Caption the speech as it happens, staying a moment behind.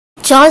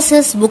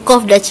Chaucer's Book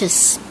of Duchess.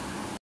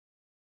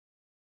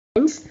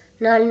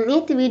 நான்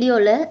நேற்று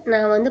வீடியோவில்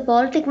நான் வந்து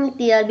பாலிடெக்னிக்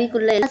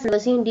டிஆர்பிக்குள்ள எல்லா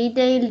சிலபஸையும்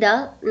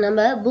டீட்டெயில்டாக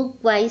நம்ம புக்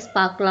வைஸ்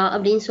பார்க்கலாம்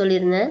அப்படின்னு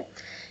சொல்லியிருந்தேன்.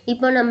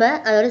 இப்போ நம்ம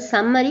அதோட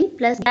சம்மரி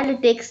ப்ளஸ்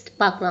டெக்ஸ்ட்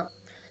பார்க்கலாம்.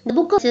 இந்த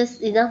புக் ஆஃப் டச்சஸ்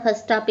இதுதான்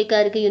ஃபர்ஸ்ட்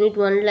டாப்பிக்காக இருக்குது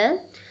யூனிட் 1ல்.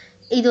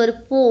 இது ஒரு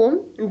போம்,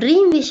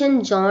 dream vision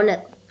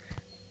genre,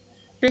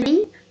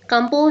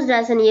 composed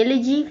as an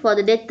elegy for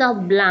the death of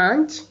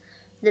Blanche,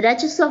 the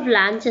Duchess of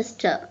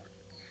Lancaster.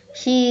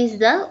 She is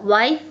the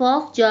wife of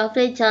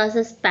Geoffrey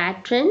Chaucer's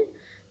patron,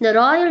 the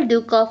Royal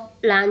Duke of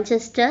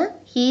Lancaster.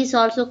 He is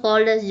also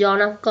called as John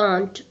of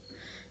Gaunt.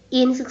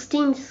 In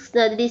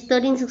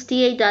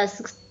 1368 or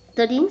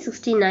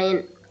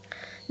 1369.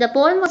 The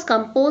poem was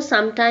composed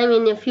sometime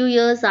in a few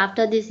years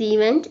after this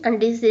event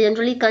and is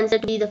generally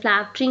considered to be the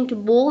flattering to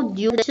both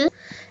Duchess.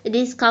 It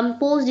is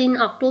composed in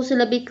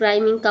octosyllabic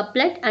rhyming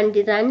couplet and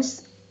it runs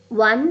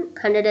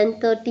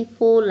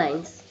 134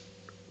 lines.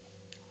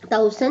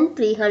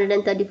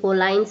 1334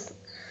 lines.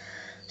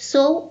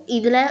 So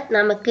இதில்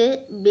நமக்கு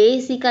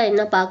பேசிக்காக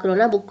என்ன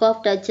பார்க்குறோன்னா, book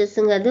of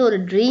டச்சஸ்ங்கிறது ஒரு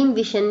dream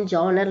vision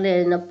ஜானரில்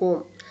எழுதின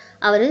போம்.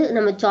 அவர்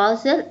நம்ம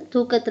Chaucer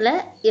தூக்கத்தில்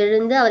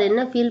எழுந்து அவர்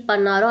என்ன ஃபீல்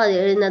பண்ணாரோ அது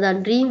எழுதினதான்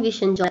dream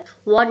vision genre.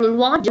 What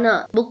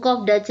book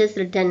of duchess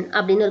return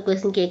அப்படின்னு ஒரு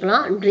கொஸ்டின்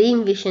கேட்கலாம்.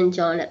 Dream vision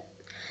genre.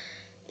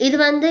 இது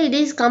வந்து it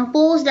is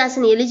composed as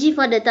an எலிஜி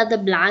for death of the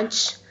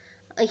Blanche.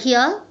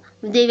 Here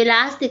they will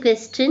ask the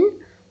question,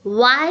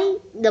 why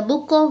the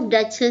book of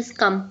Duchess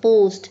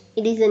composed?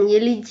 It is an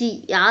elegy.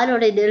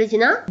 யாரோட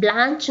எலிஜினா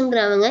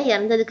பிளான்ச்சுங்கிறவங்க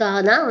இறந்ததுக்காக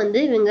தான் வந்து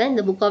இவங்க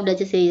இந்த புக் ஆஃப்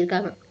டச்சஸ்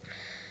எழுதியிருக்காங்க.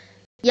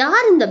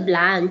 யார் இந்த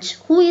Blanche?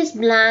 Who is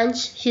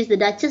Blanche? She is the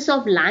duchess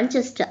of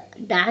Lancaster.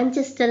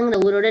 லான்செஸ்டருங்கிற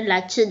ஊரோட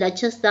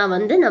duchess தான்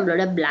வந்து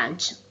நம்மளோட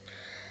பிளான்ச்.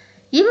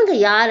 இவங்க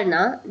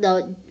யாருன்னா the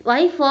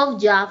wife of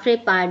Jaffrey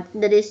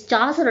that is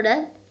சாசரோட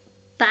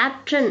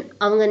patron.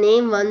 அவங்க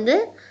நேம் வந்து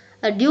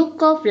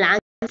Duke of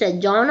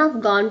John of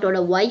காண்டோட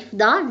wife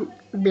தான்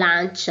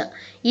பிளான்ச்.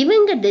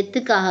 இவங்க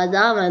டெத்துக்காக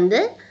தான் வந்து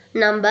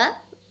நம்ம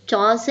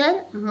சாசர்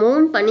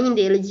மோன் பண்ணி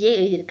இந்த எலிஜியை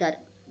எழுதியிருக்காரு.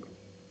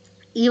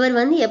 இவர்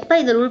வந்து எப்போ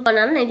இதை ரூல்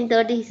பண்ணாலும்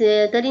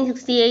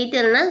 1368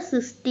 இல்லைன்னா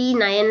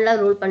 69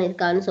 ரூல்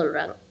பண்ணியிருக்காருன்னு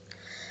சொல்கிறாங்க.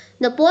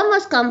 இந்த poem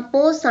was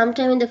composed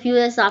sometime in the few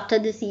years after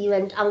this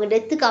event. அவங்க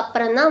டெத்துக்கு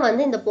அப்புறம் தான்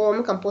வந்து இந்த poem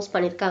கம்போஸ்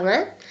பண்ணியிருக்காங்க.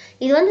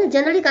 இது வந்து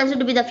generally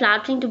considered to be the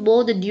flattering to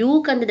both the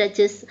duke and the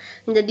duchess.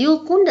 இந்த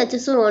டியூக்கும்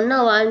டச்சஸும் ஒன்றா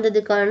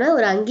வாழ்ந்ததுக்கான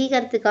ஒரு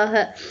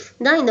அங்கீகாரத்துக்காக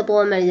தான் இந்த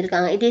poem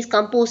எழுதியிருக்காங்க. It is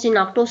composed in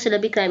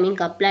octosyllabic rhyming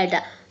couplet.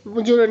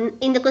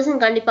 இந்த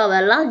கொஸ்டின் கண்டிப்பாக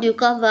வரலாம்.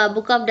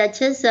 Book of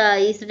duchess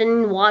is written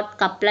in what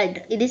couplet?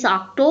 It is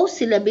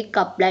octosyllabic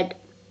couplet.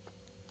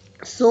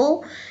 So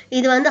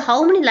இது வந்து how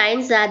many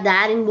lines are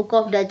there in book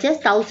of Duchess?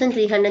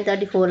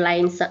 1334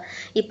 lines.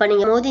 இப்போ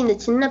நீங்கள் போது இந்த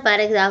சின்ன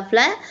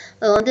பேராகிராஃபில்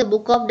வந்து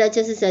book of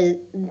duchess is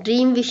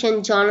dream vision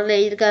ஜானரில்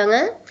எழுதியிருக்காங்க.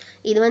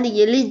 இது வந்து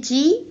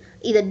எலிஜி,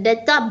 இது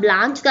டெத் ஆஃப்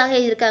பிளான்ச்காக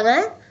எழுதியிருக்காங்க.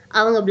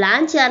 அவங்க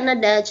பிளான்ச் யாருன்னா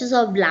டச்சஸ்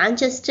ஆஃப்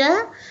லான்செஸ்டர்.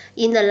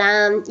 இந்த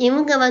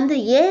இவங்க வந்து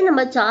ஏன்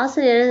நம்ம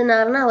சாசர்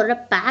எழுதினாருன்னா அவரோட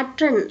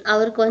பேட்ரன்,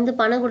 அவருக்கு வந்து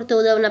பணம்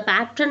கொடுத்து உதவுன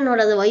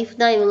பேட்ரனோட ஒய்ஃப்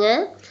தான் இவங்க.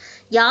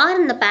 யார்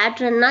இந்த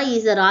பேட்ரன்னா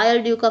is the royal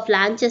Duke of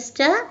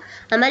Lancaster.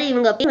 அது மாதிரி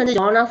இவங்க வந்து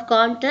ஜான் ஆஃப்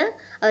காண்ட்.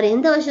 அவர்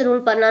எந்த வருஷம்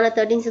ரூல் பண்ணாரு?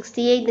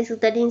 1368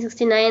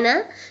 1369.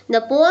 இந்த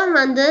போம்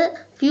வந்து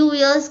ஃபியூ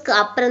இயர்ஸ்க்கு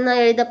அப்புறம்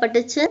தான்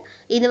எழுதப்பட்டுச்சு.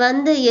 இது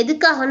வந்து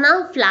எதுக்காகனா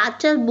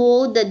ஃபிளாட்டர்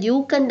போத் த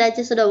டியூக் அண்ட்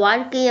டச்சஸோட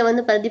வாழ்க்கையை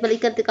வந்து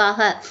பிரதிபலிக்கிறதுக்காக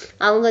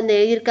அவங்க வந்து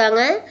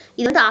எழுதியிருக்காங்க.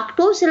 இது வந்து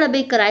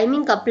octosyllabic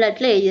rhyming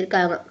coupletல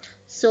எழுதியிருக்காங்க.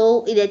 ஸோ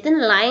இது எத்தனை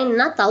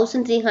லைன்னா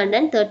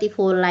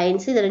 1334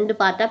 லைன்ஸ். இது ரெண்டு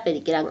பார்ட்டாக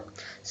பிரிக்கிறாங்க.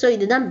 ஸோ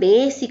இதுதான்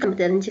பேசிக் நம்ம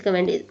தெரிஞ்சுக்க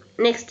வேண்டியது.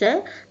 Next,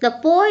 the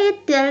poet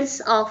டெல்ஸ்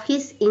of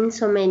his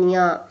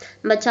insomnia.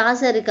 நம்ம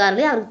சாசர்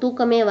இருக்காருலே, அவருக்கு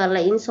தூக்கமே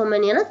வரல.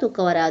 இன்சோமேனியானா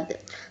தூக்கம் வராது.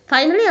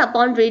 Finally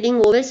upon reading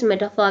ஓவிட்ஸ்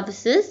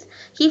metamorphosis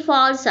he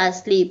falls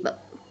asleep.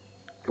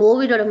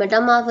 ஓவிடோட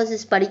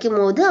metamorphosis படிக்கும்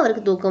போது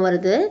அவருக்கு தூக்கம்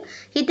வருது.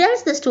 He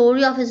டெல்ஸ் the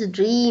story of his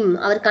dream.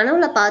 அவர்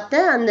கனவுல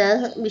பார்த்த அந்த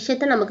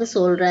விஷயத்த நமக்கு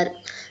சொல்றாரு.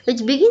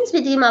 which begins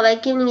with him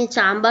awakening in a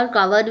chamber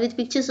covered with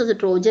pictures of the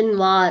Trojan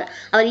War.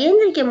 அவர்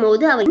ஏந்திரிக்கும்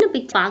போது அவர் என்ன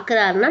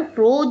பார்க்குறாருன்னா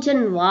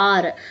ட்ரோஜன்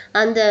வார்.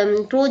 அந்த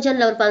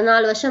ட்ரோஜன்ல ஒரு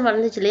 14 வருஷம்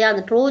வளர்ந்துச்சு இல்லையா,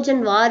 அந்த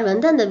ட்ரோஜன் வார்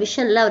வந்து அந்த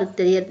விஷன்ல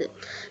அவருக்கு தெரியுது.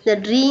 The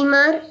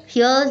dreamer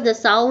hears the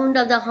sound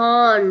of the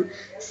horn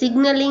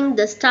signaling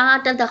the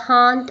start of the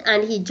hunt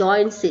and he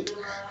joins it.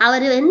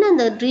 அவர் என்ன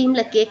அந்த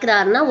ட்ரீம்ல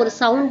கேட்குறாருன்னா ஒரு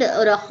சவுண்டு,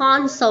 ஒரு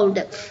ஹார்ன்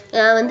சவுண்டு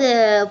வந்து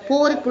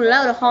போருக்குள்ள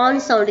ஒரு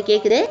ஹார்ன் சவுண்டு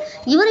கேட்குது.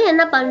 இவரும்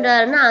என்ன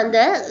பண்ணுறாருன்னா அந்த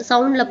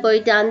சவுண்டில்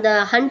போயிட்டு அந்த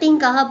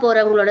ஹண்டிங்காக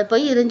போகிறவங்களோட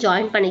போய் இவரும்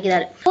ஜாயின்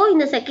பண்ணிக்கிறாரு. ஸோ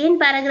இந்த செகண்ட்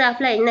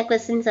பேராகிராஃபில் என்ன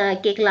questions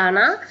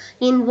கேட்கலான்னா,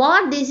 in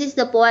what this is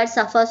the poet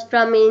suffers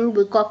from in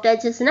book of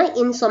டச்சஸ்னா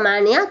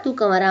insomnia,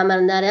 தூக்கம் வராமல்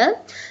இருந்தார்.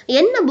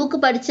 என்ன புக்கு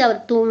படித்து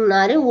அவர்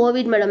தூங்கினாரு?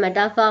 Ovid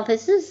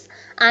metamorphosis.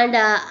 அண்ட்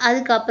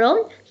அதுக்கப்புறம்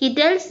he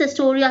tells the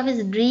story of his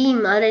dream.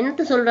 அவர்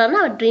என்னத்தை சொல்கிறாருன்னா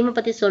அவர் ட்ரீமை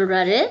பற்றி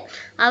சொல்கிறாரு.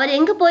 அவர்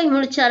எங்கே போய்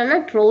முடிச்சாருன்னா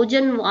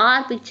ட்ரோஜன்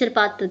வார் பிக்சர்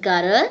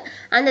பார்த்துருக்காரு.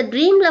 அந்த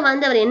ட்ரீமில்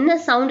வந்து அவர் என்ன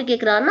சவுண்டு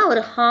கேட்குறாருன்னா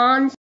ஒரு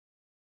horn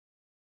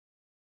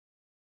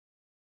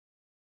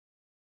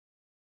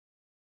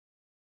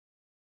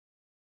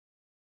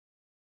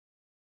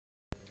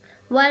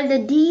while the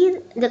deer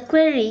the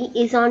quarry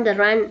is on the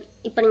run.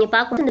 இப்போ நீங்க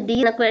பார்க்கும்போது இந்த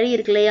டீர் குவரி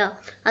இருக்கு இல்லையா,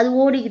 அது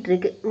ஓடிக்கிட்டு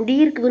இருக்கு.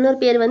 டீருக்கு இன்னொரு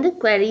பேர் வந்து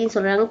குவரின்னு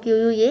சொல்றாங்க,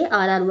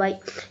 QUARRY.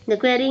 இந்த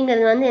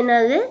குவரிங்கிறது வந்து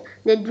என்னது,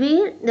 the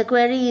deer the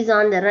quarry is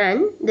on the run,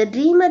 the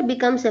dreamer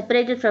becomes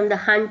separated from the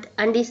hunt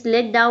and is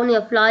led down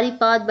a flowery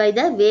path by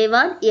the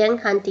wayward young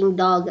hunting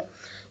dog.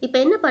 இப்போ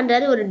என்ன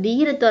பண்றாரு, ஒரு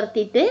டீரை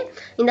துரத்திட்டு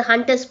இந்த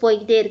ஹண்டர்ஸ்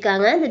போய்கிட்டே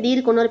இருக்காங்க. இந்த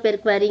டீருக்கு இன்னொரு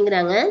பேருக்கு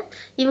வரிங்கிறாங்க.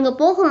 இவங்க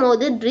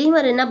போகும்போது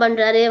ட்ரீமர் என்ன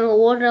பண்றாரு, அவங்க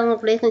ஓடுறவங்க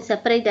கூட கொஞ்சம்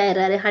செப்பரேட்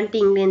ஆயிடுறாரு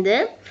ஹண்டிங்லேருந்து.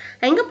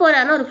 எங்க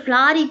போறாருன்னா ஒரு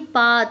ஃப்ளாரி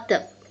பாத்,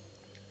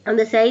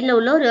 அந்த சைடில்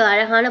உள்ள ஒரு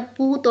அழகான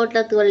பூ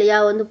தோட்டத்து வழியா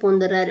வந்து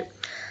பூந்துடுறாரு.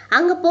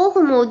 அங்கே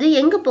போகும்போது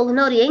எங்கே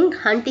போகுன்னா ஒரு யங்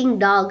ஹண்டிங்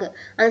டாக்,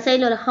 அந்த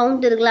சைடில் ஒரு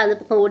ஹவுண்ட் இருக்குல்ல, அந்த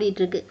பக்கம்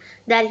ஓடிட்டு இருக்கு.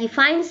 There he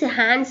finds a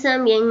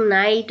handsome young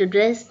night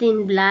ட்ரெஸ்ட்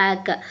in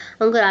black.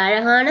 அவங்க ஒரு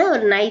அழகான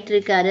ஒரு நைட்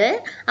இருக்காரு,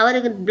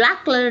 அவருக்கு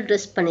பிளாக் கலர்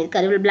ட்ரெஸ்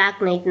பண்ணியிருக்காரு. இவ்வளோ பிளாக்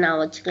நைட் நான்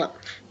வச்சுக்கலாம்.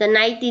 The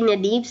night in a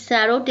deep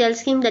sorrow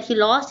tells him that he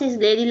lost his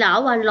lady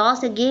love and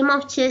lost a game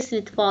of chess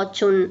with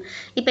fortune.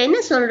 இப்போ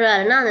என்ன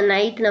சொல்றாருன்னா, அந்த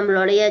நைட்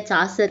நம்மளுடைய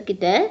சாசர்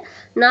கிட்ட,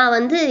 நான்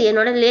வந்து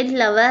என்னோட லேடி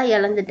லவ்வை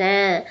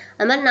இழந்துட்டேன்,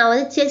 அது மாதிரி நான்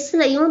வந்து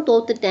செஸ்லையும்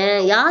தோத்துட்டேன்,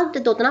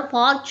 யார்கிட்ட தோத்துனா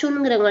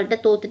ஃபார்ச்சூனுங்கிறவங்கள்ட்ட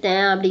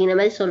தோத்துட்டேன் அப்படிங்கிற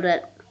மாதிரி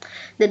சொல்றாரு.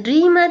 The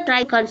dreamer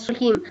tried to console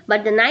him,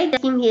 but the night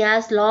tells him he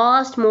has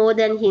lost more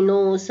than he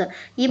knows.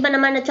 இப்போ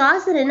நம்ம இந்த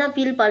சாசர் என்ன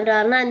ஃபீல்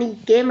பண்றாருன்னா, நீ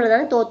கேம்ல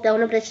தானே தோத்த,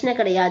 ஒன்றும் பிரச்சனை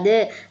கிடையாது,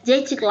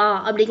 ஜெயிச்சுக்கலாம்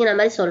அப்படிங்கிற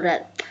மாதிரி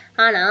சொல்றாரு.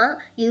 ஆனா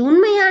இது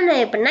உண்மையான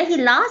எப்படின்னா, he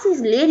lost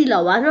his lady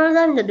love. அதனால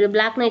தான் இந்த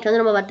Black Knight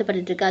வந்து ரொம்ப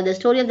வருத்தப்பட்டு இருக்காரு. The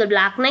story of the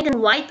Black Knight and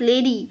White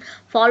Lady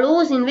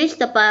follows, in which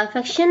the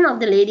perfection of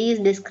the lady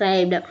is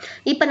described.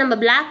 இப்போ நம்ம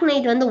Black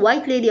Knight வந்து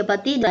White Ladyயை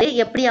பத்தி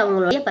எப்படி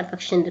அவங்களுடைய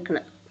பர்ஃபெக்ஷன்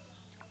இருக்குன்னு.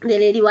 The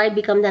lady white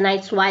become the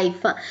knight's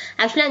wife.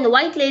 Actually அந்த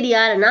white lady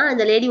யாருன்னா,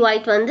 அந்த lady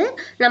white வந்து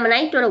நம்ம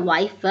நைட்டோட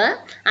wife,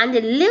 and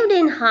they lived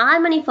in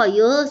harmony for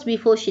years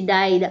before she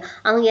died.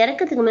 அவங்க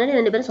இறக்கிறதுக்கு முன்னாடி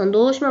ரெண்டு பேரும்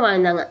சந்தோஷமா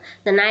வாழ்ந்தாங்க.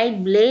 The knight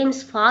blames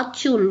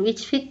fortune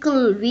which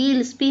fickle wheel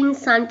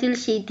spins until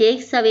she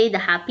takes away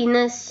the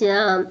happiness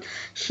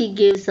she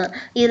gives.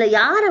 இதுல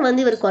யாரை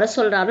வந்து இவர் குறை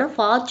சொல்றாருன்னா,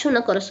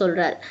 ஃபார்ச்சூனை குறை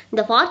சொல்றாரு.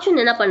 இந்த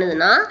ஃபார்ச்சூன் என்ன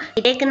பண்ணுதுன்னா,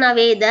 it taken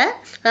away the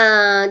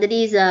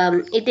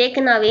it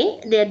taken away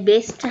their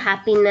best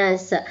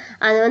happiness.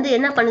 அது வந்து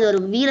என்ன பண்ணுது, ஒரு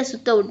வீரை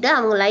சுத்த விட்டு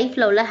அவங்க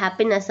லைஃப்ல உள்ள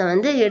ஹாப்பினஸை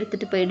வந்து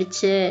எடுத்துட்டு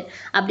போயிடுச்சு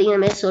அப்படிங்கிற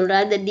மாதிரி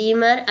சொல்றாரு. The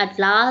dreamer at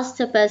last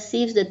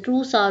perceives the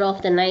true sorrow of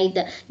the night.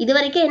 இது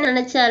வரைக்கும் என்ன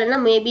நினைச்சாருன்னா,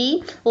 மேபி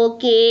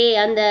ஓகே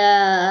அந்த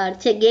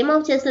கேம்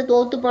ஆஃப் செஸ்ல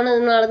தோத்து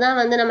போனதுனால தான்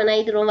வந்து நம்ம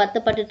நைட் ரொம்ப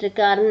வருத்தப்பட்டு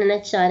இருக்காருன்னு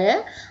நினைச்சாரு.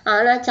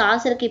 ஆனா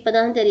சாசருக்கு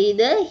இப்பதான்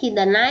தெரியுது,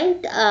 the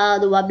night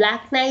the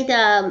black knight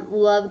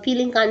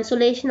feeling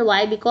consolation.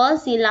 Why? Because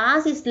he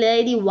lost his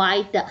lady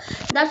white.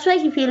 That's why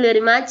he feel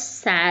very much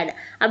sad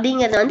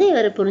அப்படிங்கிறத வந்து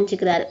இவர்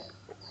புரிஞ்சுக்கிறாரு.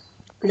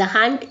 The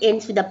hunt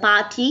ends with the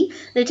party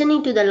returning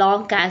to the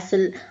long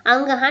castle.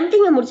 அவங்க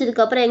ஹண்டிங்கை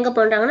முடிச்சதுக்கு அப்புறம் எங்க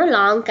போறாங்கன்னா,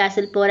 long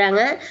கேசல்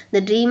போறாங்க.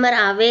 The dreamer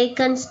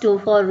awakens to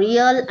for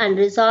real and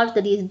resolves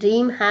that his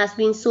dream has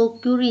been so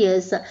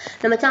curious.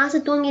 நம்ம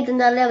சாசர் தூங்கிட்டு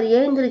இருந்தாலே அவர்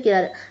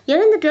எழுந்திருக்கிறார்.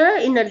 எழுந்துட்டு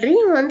இந்த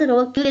ட்ரீம் வந்து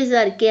ரொம்ப கியூரியஸா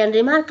இருக்கே, and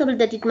remarkable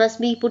that it must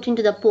be put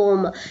into the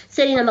poem.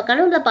 சரி நம்ம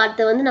கனவுல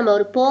பார்த்து வந்து நம்ம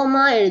ஒரு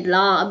போமா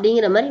எழுதலாம்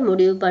அப்படிங்கிற மாதிரி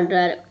முடிவு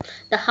பண்றாரு.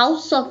 The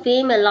House of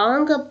Fame, a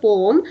longer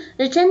poem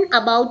written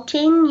about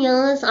 10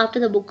 years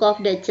after the book of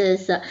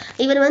Duchess.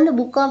 இவர் வந்து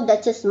புக் ஆஃப்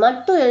டச்சஸ்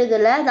மட்டும்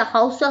எழுதல, த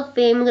ஹவுஸ் ஆஃப்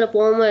ஃபேம்ங்கிற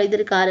போமும்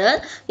எழுதியிருக்காரு.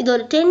 இது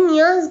ஒரு 10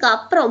 இயர்ஸ்க்கு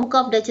அப்புறம் புக்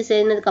ஆஃப் டச்சஸ்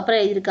எழுதினதுக்கு அப்புறம்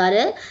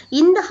எழுதியிருக்காரு.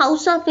 இந்த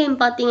ஹவுஸ் ஆஃப் ஃபேம்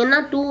பார்த்தீங்கன்னா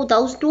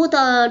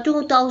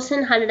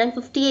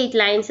 2158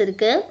 லைன்ஸ்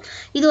இருக்கு.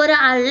 இது ஒரு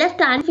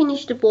லெஃப்ட்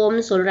அன்ஃபினிஷ்டு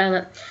போம்னு சொல்றாங்க.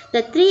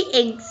 The 3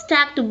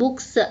 extract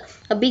books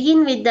begin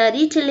with the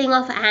retelling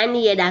of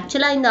Aeneid.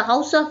 ஆக்சுவலாக இந்த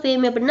ஹவுஸ் ஆஃப்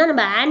ஃபேம் எப்படின்னா,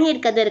 நம்ம ஆனியட்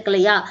கதை இருக்கு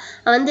இல்லையா,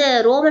 வந்து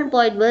ரோமன்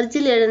போய்ட்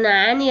வெர்ஜில் எழுதின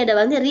ஆனியடை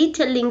வந்து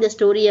ரீடெல்லிங் த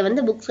ஸ்டோரியை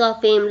வந்து புக்ஸ் ஆஃப்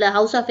ஃபேமில்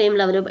ஹவுஸ் ஆஃப்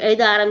ஃபேமில் அவர்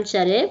எழுத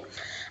ஆரம்பிச்சாரு.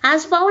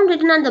 As found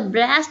written on the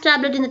brass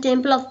tablet in the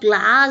temple of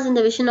glass in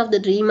the vision of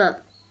the dreamer.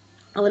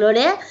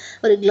 அவருடைய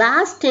ஒரு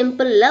கிளாஸ்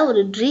டெம்பிளில்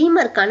ஒரு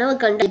ட்ரீமர் கனவு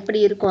கண்டு எப்படி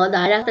இருக்கும் அதை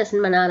அழகாக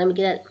ப்ரெசென்ட் பண்ண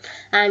ஆரம்பிக்கிறார்.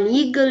 And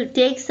eagle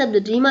takes up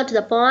the dreamer to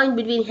the point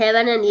between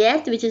heaven and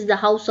earth, which is the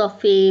house of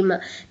fame.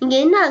 இங்கே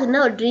என்ன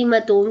ஆகுதுன்னா, ஒரு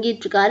ட்ரீமர்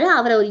தூங்கிட்டு இருக்காரு,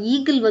 அவரை ஒரு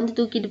ஈகிள் வந்து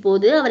தூக்கிட்டு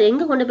போகுது. அவர்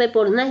எங்கே கொண்டு போய்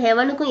போடுதுன்னா,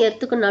 ஹெவனுக்கும்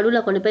எர்த்துக்கும்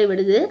நடுவில் கொண்டு போய்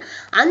விடுது.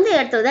 அந்த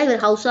இடத்துல தான்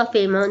இவர் ஹவுஸ் ஆஃப்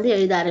ஃபேமை வந்து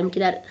எழுத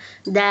ஆரம்பிக்கிறார்.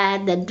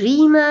 That the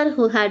dreamer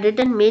who had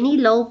written many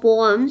love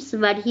poems,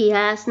 but he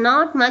has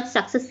not much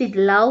success with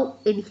love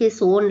in his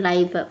own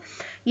life.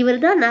 இவர்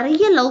தான்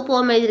நிறைய லவ்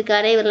போம்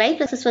எழுதியிருக்காரு, இவர் லைஃப்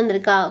சக்ஸஸ்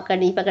வந்திருக்கா?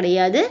 கண்டிப்பாக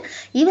கிடையாது.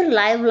 இவர்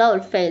லைஃப்ல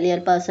ஒரு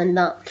ஃபெயிலியர் பர்சன்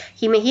தான்.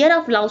 He may hear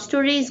of love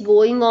stories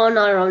going on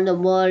around the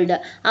world.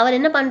 அவர்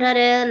என்ன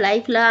பண்றாரு,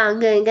 லைஃப்ல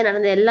அங்க இங்க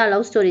நடந்த எல்லா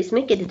லவ்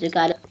ஸ்டோரிஸுமே கேட்டுட்டு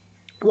இருக்காரு.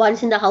 Once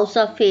in the house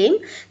of fame,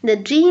 the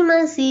dreamer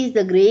sees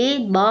the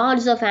great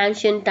bards of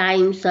ancient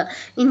times.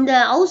 இந்த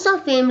house of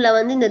fameல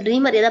வந்து இந்த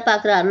dreamer எதை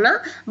பார்க்குறாருன்னா,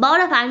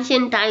 bard of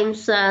ancient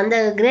times, அந்த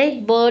great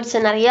birds,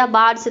 நிறைய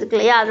bards இருக்கு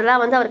இல்லையா,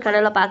 அதெல்லாம் வந்து அவர்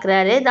கனவுல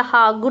பார்க்குறாரு. The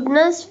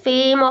goodness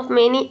fame of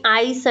many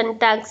eyes and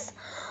tongues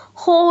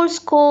holds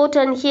court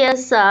and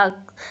here's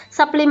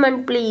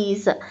supplement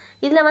please.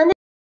 இதுல வந்து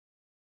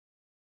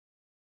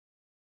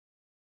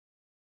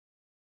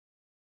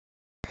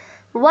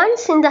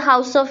Once in the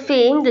house of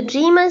fame, the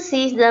dreamer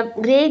sees the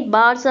great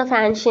bards of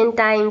ancient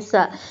times.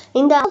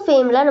 இந்த house of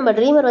fameல நம்ம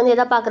dreamer வந்து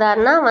எதை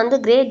பார்க்குறாருன்னா வந்து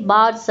great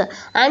bards,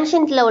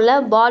 ancientல உள்ள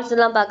bards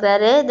எல்லாம்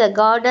பார்க்குறாரு. The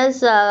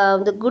goddess,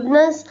 the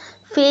goodness,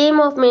 fame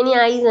of many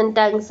eyes and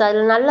tongues.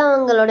 அதில்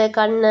நல்லவங்களுடைய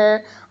கண்ணு,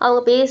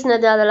 அவங்க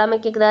பேசினது அதெல்லாமே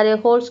கேட்குறாரு.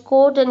 Holes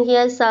code and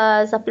hears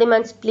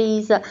supplements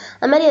please.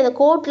 அது மாதிரி அந்த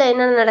கோர்ட்டில்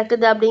என்ன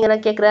நடக்குது அப்படிங்கிற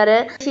கேட்குறாரு.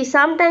 She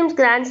sometimes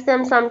grants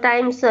them,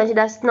 sometimes she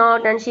does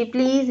not, and she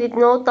pleads with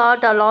no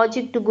thought or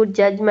logic to good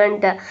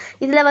judgment.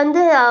 இதில்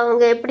வந்து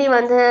அவங்க எப்படி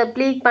வந்து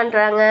ப்ளீட்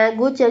பண்ணுறாங்க,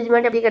 குட்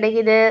ஜட்ஜ்மெண்ட் எப்படி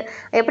கிடைக்குது,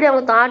 எப்படி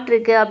அவங்க தாட்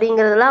இருக்குது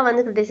அப்படிங்கிறதெல்லாம்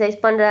வந்து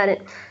கிரிட்டிசைஸ் பண்ணுறாரு.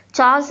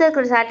 Chaucer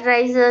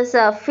satirizes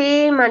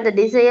fame and the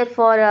desire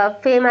for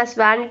fame as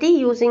vanity,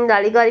 using the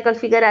allegorical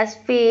figure as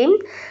fame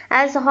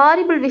as a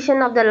horrible vision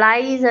of the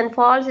lies and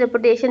false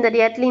reputation that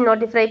earthly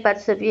notify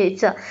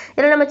perseveres.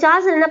 இதில் நம்ம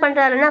Chaucer என்ன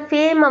பண்ணுறாருன்னா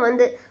ஃபேமை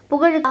வந்து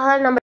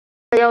புகழுக்காக நம்ம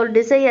ஒரு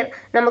desire,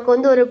 நமக்கு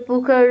வந்து ஒரு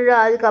புகழ்,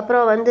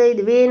 அதுக்கப்புறம் வந்து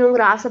இது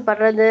வேணுங்கிற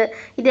ஆசைப்படுறது,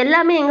 இது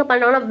எல்லாமே எங்கே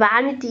பண்ணுறோம்னா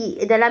வேனிட்டி,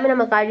 இது எல்லாமே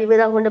நம்ம கழிவு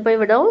தான் கொண்டு போய்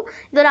விடும்.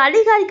 இது ஒரு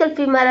அலிகாரிக்கல்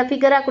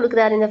ஃபிகராக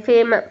கொடுக்குறாரு இந்த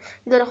ஃபேமை.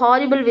 இது ஒரு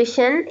ஹாரிபிள்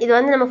விஷன், இது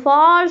வந்து நம்ம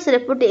ஃபால்ஸ்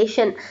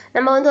ரெப்புடேஷன்,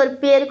 நம்ம வந்து ஒரு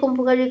பேருக்கும்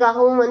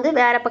புகழுக்காகவும் வந்து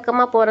வேற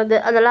பக்கமாக போகிறது,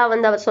 அதெல்லாம்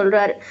வந்து அவர்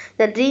சொல்கிறாரு.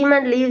 த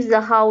ட்ரீமர் லீவ்ஸ்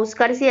த ஹவுஸ்.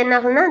 கடைசி என்ன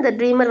ஆகுதுன்னா அந்த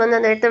ட்ரீமர் வந்து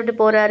அந்த இடத்த விட்டு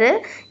போகிறாரு.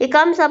 It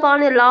comes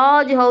upon a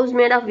large house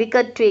made of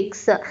wicked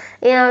twigs.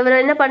 இவர்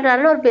என்ன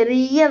பண்ணுறாருன்னா ஒரு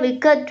பெரிய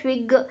விக்கட் ட்விக்,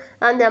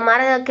 அந்த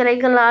மர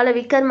கிளைகளால்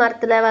விக்கர்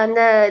மரத்தில்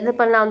வந்து இது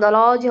பண்ணலாம் அந்த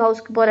லார்ஜ்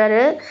ஹவுஸ்க்கு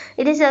போகிறாரு.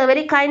 It is a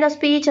very kind of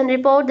speech and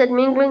report that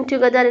mingling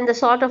together in the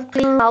sort of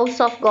clean house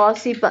of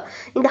gossip.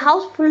 இந்த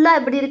ஹவுஸ் ஃபுல்லாக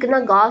எப்படி இருக்குன்னா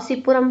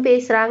காசிப், புறம்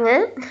பேசுகிறாங்க.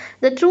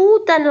 The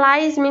truth and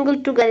lies mingle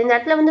together. இந்த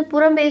இடத்துல வந்து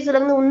புறம்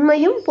பேசுகிறது வந்து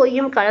உண்மையும்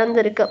பொய்யும்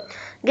கலந்துருக்கு.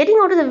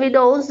 Getting out the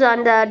widows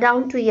and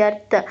down to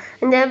earth.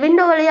 இந்த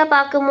விண்டோ வழியாக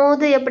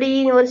பார்க்கும்போது எப்படி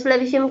ஒரு சில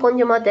விஷயம்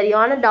கொஞ்சமாக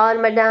தெரியும், ஆனால்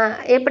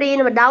எப்படி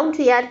நம்ம டவுன்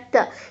டு எர்த்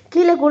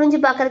கீழே குனிஞ்சு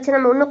பார்க்குறச்சு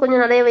நம்ம இன்னும்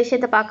கொஞ்சம் நிறைய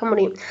விஷயத்த பார்க்க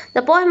முடியும்.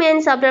 The poem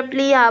ends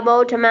abruptly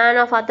about a man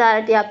of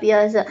authority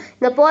appears.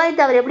 இந்த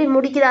போயத்தை அவர் எப்படி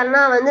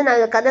முடிக்கிறாருன்னா வந்து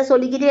நான் கதை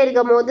சொல்லிக்கிட்டே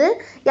இருக்கும் போது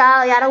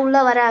யாரோ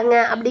உள்ளே வராங்க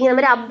அப்படிங்கிற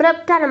மாதிரி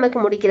அப்ரப்டாக நமக்கு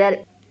முடிக்கிறாரு.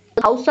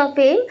 House of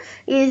Fame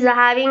is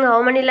having how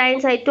many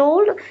lines I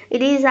told?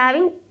 It is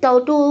having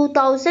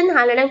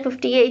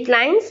 2158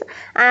 lines.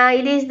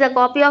 It is the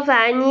copy of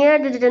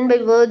Aeneid written by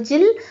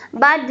Virgil,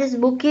 but this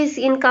book is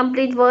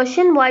incomplete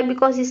version. Why?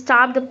 Because he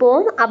stopped the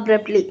poem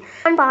abruptly.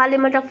 And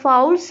Parliament of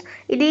Fowls,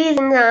 it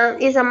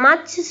is a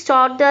much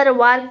shorter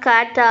work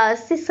at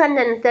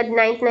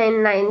 699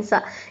 lines.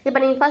 இப்போ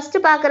நீங்கள்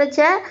first பார்க்குறச்ச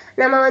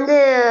நம்ம வந்து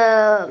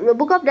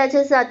book of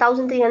duchess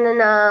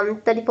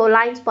 1334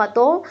 lines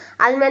பார்த்தோம்.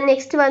 அது மாதிரி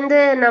next வந்து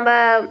நம்ம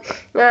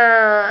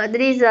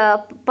there is a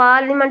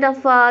Parliament of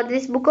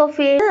this book of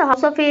fame,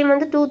 House of Fame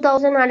வந்து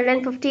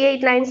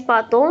 2158 லைன்ஸ்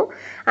பார்த்தோம்.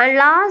 அண்ட்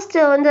லாஸ்ட்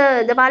வந்து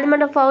the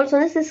Parliament of Fowls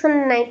வந்து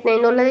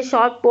 699 உள்ளது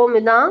ஷார்ட் போம்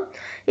தான்.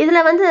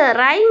 இதில் வந்து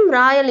ரைம்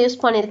ராயல்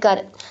யூஸ்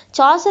பண்ணியிருக்காரு.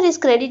 Chaucer is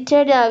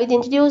credited with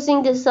introducing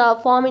this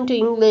form into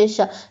English.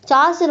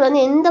 Chaucer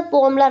வந்து எந்த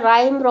போம்ல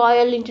ரைம்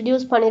ராயல்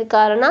இன்ட்ரடியூஸ்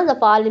பண்ணியிருக்காருன்னா the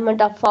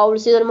Parliament of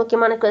Fowls. இது ஒரு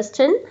முக்கியமான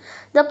question.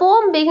 The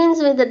poem begins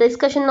with the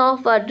discussion of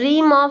a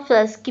dream of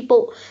Scipio.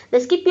 The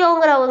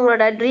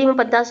Scipioங்கிறவங்களோட dream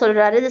பற்றி தான்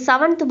சொல்கிறாரு. The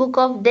 7th book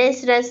of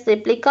Duchess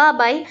replica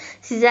by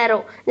Cicero.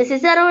 இந்த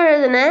சிசரோ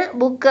எழுதின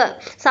புக்கு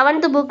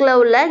 7th புக்கில்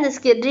உள்ள இந்த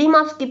ட்ரீம்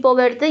ஆஃப்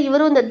ஸ்கிப்போவை எடுத்து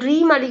இவரும் இந்த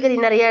ட்ரீம் அடிக்கடி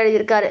நிறைய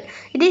எழுதியிருக்காரு.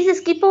 It is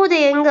Scipio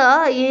the younger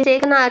is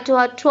taken to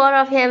a tour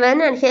of heaven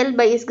and held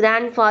by his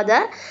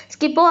grandfather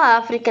Scipio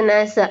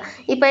Africanus.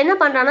 இப்போ என்ன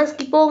பண்ணுறான்னா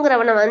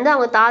ஸ்கிப்போங்கிறவனை வந்து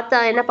அவங்க தாத்தா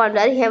என்ன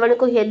பண்ணுறாரு,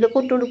 ஹெவனுக்கும்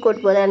ஹெல்லுக்கும் டூர்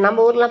கூட்டு போகிறாரு.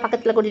 நம்ம ஊர்லாம்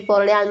பக்கத்தில் கூட்டிகிட்டு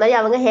போகிறோம் இல்லையா, அது மாதிரி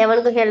அவங்க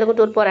ஹெவனுக்கும் ஹெல்லுக்கும்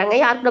டூர் போகிறாங்க.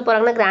 யார் கூட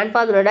போகிறாங்கன்னா கிராண்ட்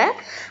ஃபாதரோட.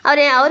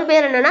 அவர்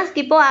பேர் என்னன்னா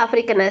ஸ்கிப்போ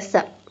ஆஃப்ரிக்கனஸ்.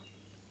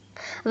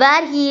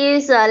 where he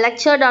is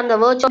lectured on the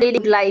virtue of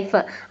leading life.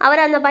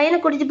 அவர் அந்த பையனை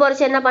கூட்டிட்டு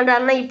போறச்சு என்ன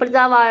பண்றாருன்னா இப்படி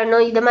தான்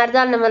வாழணும், இது மாதிரி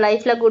தான் நம்ம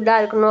லைஃப்ல குட்டா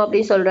இருக்கணும்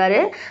அப்படின்னு சொல்றாரு.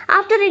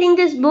 After reading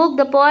this book,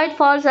 the poet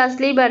falls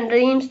asleep and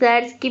dreams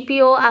that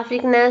Scipio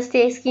Africanus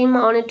takes him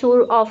on a tour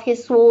of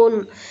his own.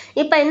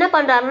 இப்போ என்ன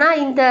பண்றாருன்னா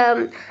இந்த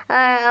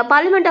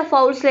பார்லிமெண்ட் ஆஃப்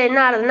ஃபவுல்ஸ்ல என்ன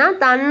ஆகுதுன்னா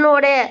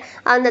தன்னோட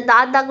அந்த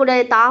தாத்தா கூட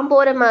தான்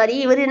போற மாதிரி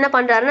இவர் என்ன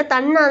பண்றாருன்னா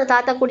தன்னை அந்த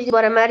தாத்தா கூட்டிட்டு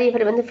போற மாதிரி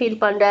இவர் வந்து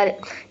ஃபீல் பண்றாரு.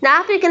 The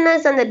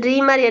Africanus and the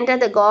dreamer enter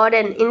the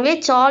garden in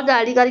which all the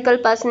allegorical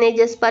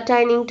personages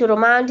pertaining to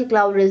romantic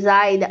love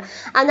reside.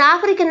 அந்த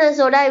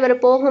ஆப்பிரிக்கனஸோட இவர்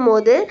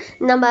போகும்போது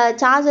நம்ம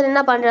சார்ஜர்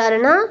என்ன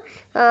பண்றாருன்னா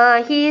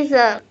he is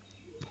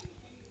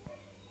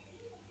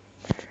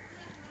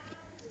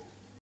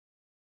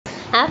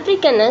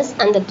Africanus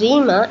and the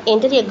dreamer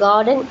enter a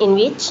garden in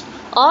which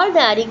all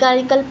the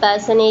allegorical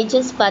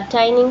personages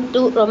pertaining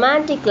to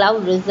romantic love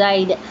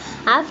reside.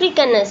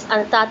 ஆஃப்ரிக்கனஸ்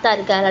அந்த தாத்தா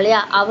இருக்காரு இல்லையா,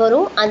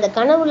 அவரும் அந்த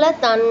கனவுல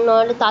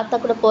தன்னோட தாத்தா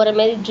கூட போகிற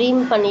மாதிரி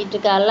ட்ரீம் பண்ணிட்டு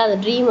இருக்காருல்ல, அந்த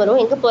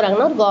ட்ரீமரும் எங்கே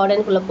போகிறாங்கன்னா ஒரு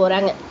கார்டனுக்குள்ளே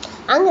போகிறாங்க.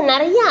 அங்கே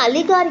நிறைய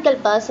அலிகாரிக்கல்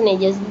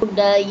பர்சனேஜஸ்,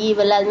 குட்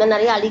ஈவல், அது மாதிரி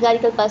நிறைய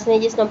அலிகாரிக்கல்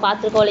பர்சனேஜஸ் நம்ம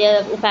பார்த்துருக்கோம் இல்லையா,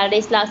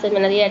 பேரடைஸ் லாஸ்ட் அது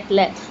மாதிரி நிறைய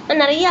இடத்துல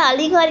நிறைய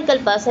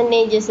அலிகாரிக்கல்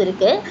பர்சனேஜஸ்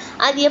இருக்குது.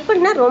 அது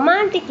எப்படின்னா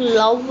ரொமான்டிக்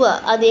லவ்,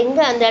 அது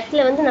எங்கே அந்த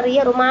இடத்துல வந்து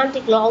நிறைய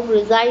ரொமான்டிக் லவ்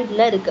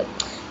ரிசைடில் இருக்குது.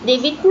 they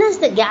witness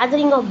the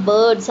gathering of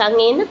birds.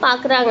 அங்கே என்ன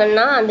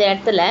பார்க்குறாங்கன்னா அந்த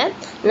இடத்துல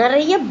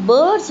நிறைய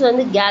பேர்ட்ஸ்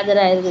வந்து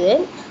கேதர் ஆயிருக்குது.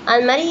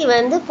 அது மாதிரி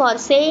வந்து ஃபார்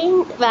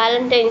செயின்ட்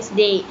வேலண்டைன்ஸ்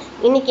டே,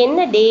 இன்னைக்கு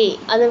என்ன டே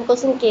அந்த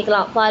கொஸ்டின்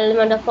கேட்கலாம்.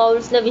 Parliament of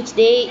பவுல்ஸில் which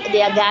day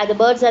the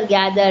birds are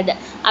gathered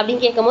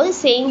அப்படின்னு கேட்கும்போது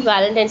செயின்ட்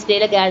வேலண்டைன்ஸ்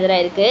டேல கேதர்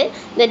ஆயிருக்கு.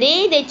 the day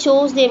they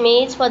chose their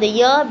mates for the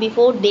year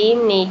before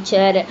dame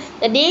nature.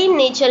 the dame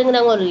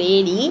natureங்கிறவங்க ஒரு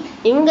லேடி,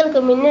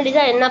 இவங்களுக்கு முன்னாடி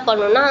தான் என்ன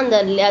பண்ணணும்னா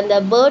அந்த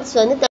பேர்ட்ஸ்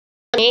வந்து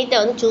மேட்டை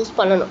வந்து சூஸ்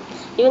பண்ணணும்.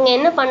 இவங்க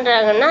என்ன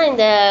பண்ணுறாங்கன்னா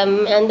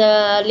அந்த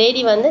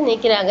லேடி வந்து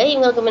நிற்கிறாங்க,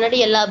 இவங்களுக்கு முன்னாடி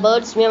எல்லா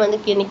பேர்ட்ஸுமே வந்து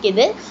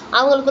நிற்கிது,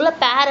 அவங்களுக்குள்ள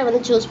பேரை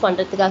வந்து சூஸ்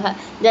பண்ணுறதுக்காக.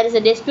 there is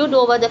a dispute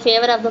over the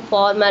favor of the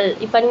formal.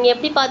 இப்போ நீங்கள்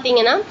எப்படி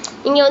பார்த்தீங்கன்னா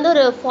இங்கே வந்து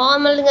ஒரு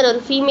ஃபார்மலுங்கிற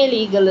ஒரு ஃபீமேல்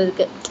ஈகிள்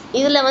இருக்குது.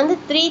 இதில் வந்து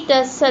 3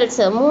 டெசல்ஸ்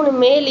 3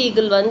 மேல்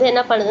ஈகிள் வந்து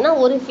என்ன பண்ணுதுன்னா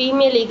ஒரு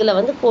ஃபீமேல் ஈகிளை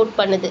வந்து கோட்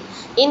பண்ணுது.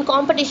 இன்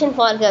காம்படிஷன்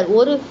ஃபார் ஹர்,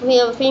 ஒரு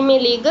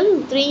ஃபீமேல் ஈகிள்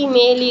 3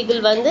 மேல்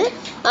ஈகிள் வந்து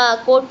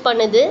கோட்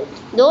பண்ணுது.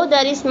 though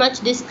there is much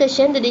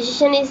discussion, the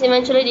decision is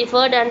eventually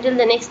deferred until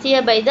the next year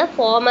by the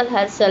former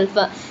herself.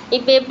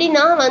 இப்போ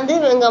எப்படின்னா வந்து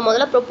இவங்க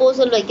முதல்ல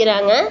ப்ரொப்போசல்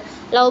வைக்கிறாங்க,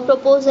 லவ்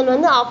ப்ரொப்போசல்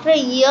வந்து ஆஃப்டர்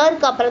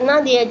இயருக்கு அப்புறம்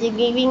தான் they are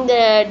giving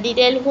the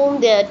detail whom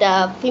the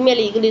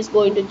female eagle is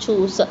going to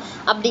choose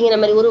அப்படிங்கிற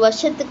மாதிரி. ஒரு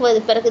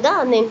வருஷத்துக்கு பிறகு தான்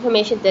அந்த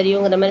இன்ஃபர்மேஷன்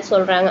தெரியுங்கிற மாதிரி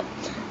சொல்கிறாங்க.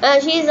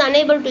 she is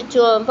unable to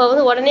இப்போ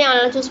வந்து உடனே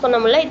அவனால் சூஸ் பண்ண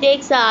முடியல. it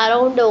takes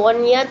around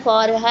 1 year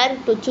for her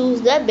to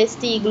choose the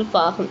best eagle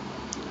for him.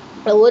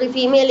 ஒரு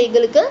ஃபீமேல்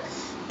ஈகிளுக்கு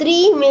 3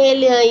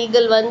 மேல்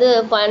ஈகிள் வந்து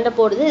பண்ண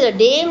போடுது. இந்த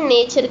டேம்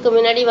நேச்சருக்கு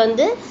முன்னாடி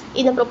வந்து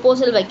இந்த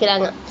ப்ரொப்போசல்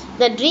வைக்கிறாங்க.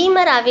 the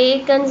dreamer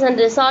awakens and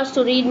resolves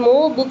to read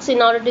more books in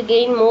order to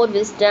gain more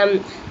wisdom.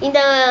 இந்த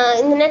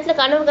நேரத்தில்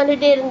கனவு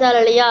கண்டுகிட்டே இருந்தார்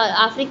இல்லையா,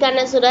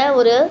 ஆஃப்ரிக்கானஸோட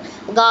ஒரு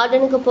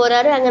கார்டனுக்கு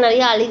போகிறாரு, அங்கே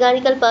நிறைய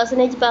அலிகானிக்கல்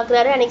பர்சனேஜ்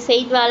பார்க்குறாரு. அன்றைக்கி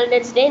செயின்ட்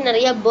வேலண்டைன்ஸ் டே,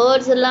 நிறைய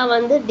பேர்ட்ஸ் எல்லாம்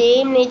வந்து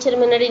டேம்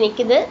நேச்சர் முன்னாடி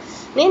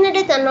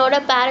நின்றுட்டு தன்னோட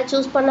பேரை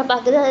சூஸ் பண்ண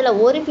பார்க்குது. அதில்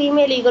ஒரு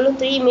ஃபீமேல் ஈகிளும்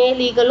 3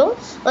 மேல் ஈகிளும்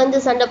வந்து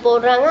சண்டை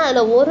போடுறாங்க.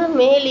 அதில் ஒரு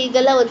மேல்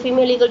ஈகிளை ஒரு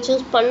ஃபீமேல் ஈகிள்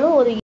சூஸ் பண்ணும்,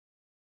 ஒரு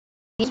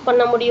யூஸ்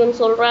பண்ண முடியும்னு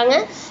சொல்கிறாங்க.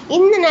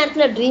 இந்த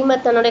நேரத்தில்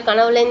ட்ரீமர் தன்னுடைய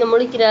கனவுலேருந்து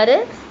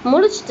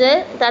முழிச்சிட்டு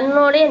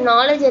தன்னுடைய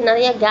நாலேஜை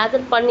நிறையா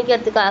கேதர்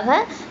பண்ணிக்கிறதுக்காக,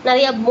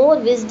 நிறையா மோர்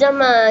விஸ்டம்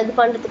இது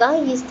பண்ணுறதுக்காக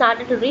he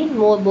started to read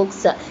more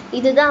books.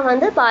 இதுதான்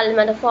வந்து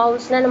பார்லிமெண்ட் ஆஃப்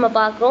பவுல்ஸில் நம்ம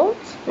பார்க்குறோம்.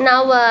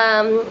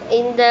 நான்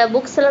இந்த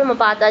புக்ஸ்லாம் நம்ம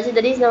பார்த்தாச்சு.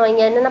 தட் இஸ் நம்ம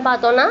இங்கே என்னென்ன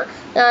பார்த்தோன்னா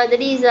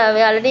that is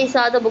we already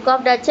saw the book of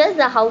Duchess,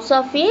 the house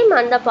of fame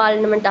and the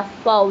parliament of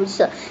fowls.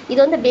 இது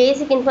வந்து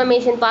பேசிக்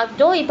இன்ஃபர்மேஷன்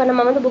பார்த்துட்டோம். இப்போ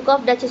நம்ம வந்து புக்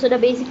ஆஃப் டச்சஸோட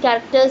பேசிக்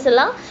கேரக்டர்ஸ்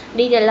எல்லாம்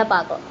டீட்டெயிலாக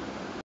பார்க்கலாம்.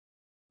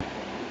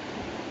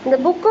 இந்த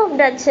புக் ஆஃப்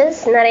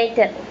டச்சஸ்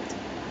நரேட்டர்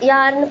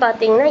யாருன்னு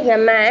பார்த்தீங்கன்னா a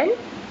man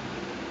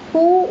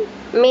who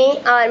may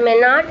or may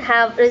not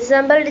have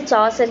resembled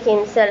Chaucer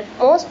himself.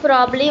 most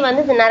probably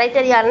வந்து இந்த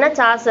நரேட்டர் யாருன்னா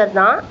Chaucer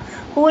தான்.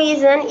 who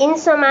is an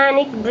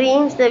insomniac,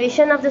 dreams the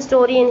vision of the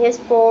story in his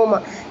poem.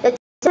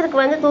 டீச்சருக்கு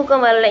வந்து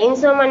தூக்கம் வரல,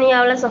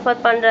 இன்சோமனியாவில் சஃபர்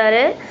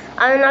பண்ணுறாரு.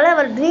 அதனால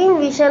அவர் ட்ரீம்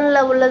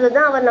விஷனில் உள்ளது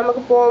தான் அவர்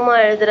நமக்கு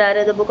போமாக எழுதுறாரு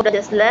இந்த book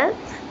டச்சஸில்.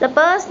 The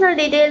personal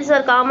details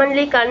are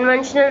commonly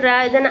conventional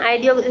rather than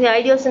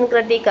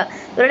idiosyncratic.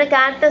 இவரோட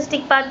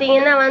கேரக்டரிஸ்டிக்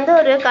பார்த்தீங்கன்னா வந்து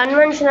ஒரு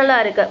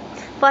கன்வென்ஷனலாக இருக்குது.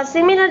 For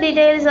similar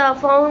details are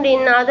found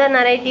in other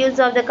narratives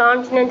of the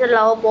continental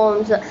love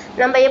poems.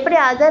 நம்ம எப்படி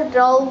அதர்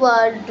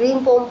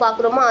ட்ரீம் போம்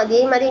பார்க்குறோமோ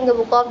அதே மாதிரி இங்கே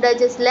புக் ஆஃப்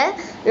டச்சஸில்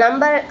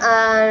நம்ம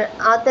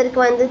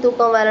ஆத்தருக்கு வந்து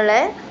தூக்கம்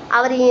வரலை.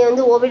 அவர்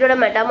வந்து ஓவிடோட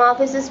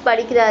மெட்டமார்ஃபிசிஸ்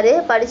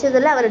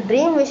படித்ததில் அவர்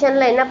ட்ரீம்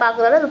விஷனில் என்ன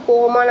பார்க்குறாரோ அது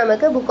போமா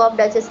நமக்கு புக் ஆஃப்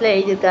டச்சஸில்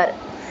எழுதியிருக்காரு.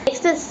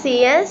 Next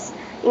CS.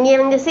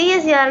 இங்கே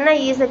சிஎஸ் யாருன்னா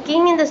இஸ் அ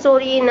கிங் இந்த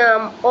ஸ்டோரி இன்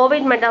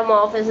ஓவிட்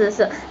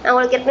மெட்டமார்ஃபிசிஸ். நான்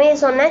உங்களுக்கு ஏற்கனவே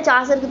சொன்னேன்,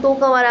 சாசருக்கு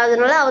தூக்கம்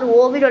வராதனால அவர்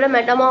ஓவிடோட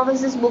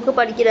மெட்டமார்ஃபிசிஸ் புக்கு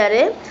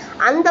படிக்கிறாரு.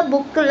 அந்த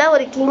புக்கில்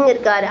ஒரு கிங்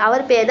இருக்கார்,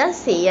 அவர் பேர் தான்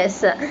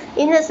சிஎஸ்.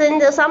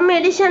 இந்த சம்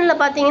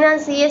எடிஷனில் பார்த்தீங்கன்னா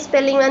சிஎஸ்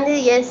ஸ்பெல்லிங் வந்து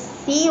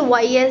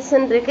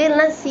SCYSன்னு இருக்குது,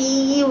 இல்லைனா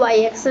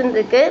CEYXன்னு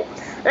இருக்குது,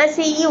 ஆனால்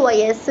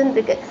CEYSன்னு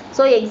இருக்குது.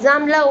 ஸோ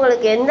எக்ஸாம்பிள்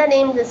உங்களுக்கு எந்த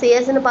நேம்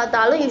சிஎஸ்ன்னு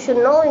பார்த்தாலும் you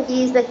should know he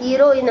is the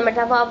hero இந்த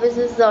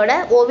மெட்டமார்ஃபிசிஸோட,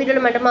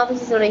 ஓவிடோட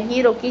மெட்டமார்ஃபிசிஸோட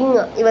ஹீரோ கிங்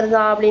இவர்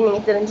தான் அப்படின்னு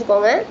நீங்கள்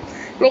தெரிஞ்சுக்கோங்க.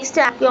 Next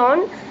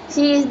ஆக்யான்.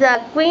 she is the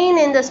queen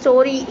in the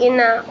story in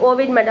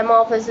Ovid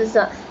Metamorphosis.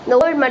 இந்த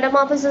Ovid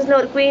Metamorphosisல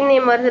ஒரு queen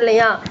நேம் வருது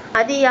இல்லையா,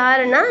 அது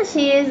யாருன்னா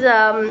she is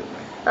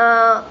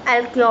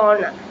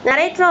Alcyone.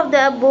 narrator of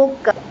the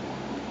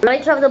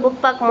book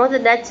பார்க்கும்போது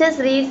Duchess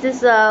reads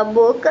this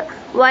book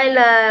while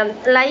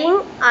lying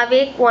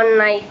awake one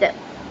night.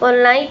 ஒரு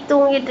நைட்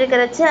தூங்கிட்டு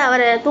இருக்கிறச்சு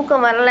அவர்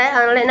தூக்கம் வரல,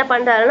 அதனால் என்ன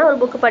பண்ணுறாருன்னா ஒரு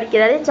புக்கு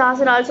படிக்கிறாரு.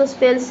 Chaucer also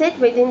spells it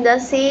within the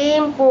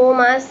same poem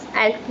as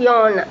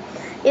Alcyone.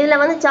 இதில்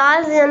வந்து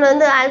சார்ல்ஸ்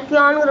வந்து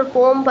ஆல்கியான்ங்கிற ஒரு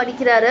போம்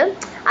படிக்கிறாரு.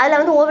 அதில்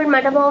வந்து ஓவிட்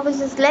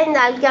மெட்டமார்ஃபிசிஸில் இந்த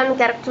ஆல்கியான்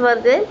கேரக்டர்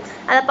வருது.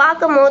 அதை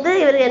பார்க்கும்போது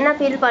இவர் என்ன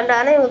ஃபீல்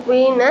பண்ணுறாருன்னா இவங்க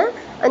குவீன்னு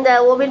அந்த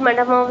ஓவிட்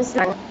மெட்டமார்ஃபிஸ்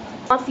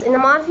இந்த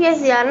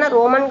மார்ஃபியஸ் யாருன்னா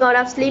Roman God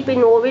of sleep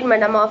in Ovid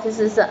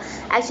மெட்டமார்ஃபிசிஸ்.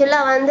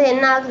 ஆக்சுவலாக வந்து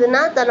என்ன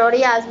ஆகுதுன்னா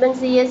தன்னுடைய ஹஸ்பண்ட்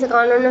சிஎஸ்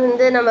காணோன்னு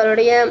வந்து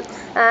நம்மளுடைய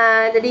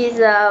தட்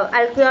இஸ்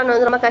அல்கியான்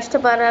வந்து ரொம்ப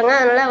கஷ்டப்படுறாங்க.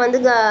 அதனால் வந்து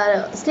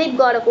ஸ்லீப்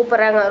காடை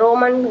கூப்பிட்றாங்க,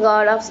 ரோமன்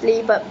காட் ஆஃப்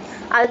ஸ்லீப்.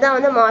 அதுதான்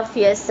வந்து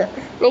Morpheus.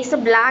 Next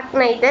black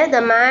night.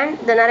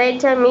 The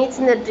narrator meets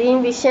in the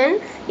dream vision.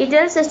 It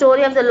டெல்ஸ் the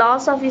story of the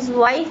loss of his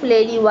wife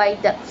lady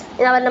white.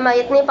 அவர் நம்ம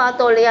ஏற்கனவே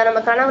பார்த்தோம் இல்லையா, நம்ம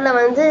கனவுல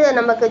வந்து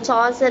நமக்கு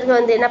சார்சருக்கு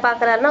வந்து என்ன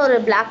பார்க்குறாருன்னா ஒரு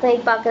பிளாக்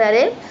நைட்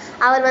பார்க்குறாரு.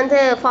 அவர் வந்து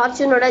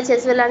ஃபார்ச்சூனோட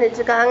செஸ் விளையாண்டுட்டு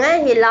இருக்காங்க.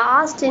 He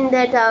lost in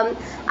that.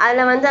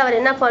 அதில் வந்து அவர்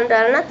என்ன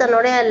பண்ணுறாருன்னா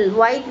தன்னுடைய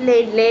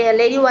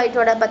லேடி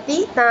ஒயிட்டோட பற்றி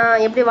தான்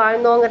எப்படி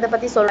வாழ்ந்தோங்கிறத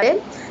பற்றி சொல்கிறாரு.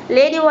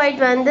 லேடி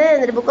ஒயிட் வந்து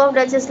இந்த புக் ஆஃப்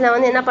டச்சஸில்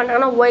வந்து என்ன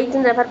பண்ணுறாங்கன்னா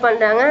ஒயிட்னு ரெஃபர்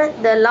பண்ணுறாங்க.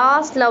 The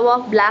last love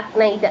of black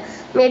night.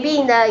 Maybe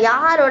இந்த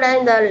யாரோட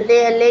இந்த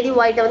லேடி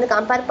ஒயிட்டை வந்து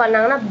கம்பேர்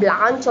பண்ணாங்கன்னா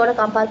பிளான்ச்சோட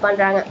கம்பேர்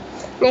பண்ணுறாங்க.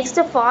 Next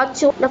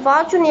fortune. இந்த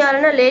ஃபார்ச்சூன்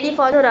யாருன்னா லேடி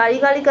ஃபார்ச்சூன் ஒரு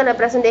அலிகாலிக்கல்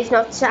representation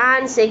of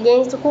chance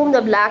against whom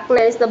the black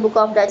knight is the book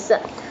of Duchess.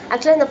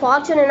 ஆக்சுவலாக இந்த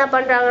ஃபார்ச்சூன் என்ன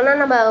பண்ணுறாங்கன்னா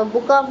நம்ம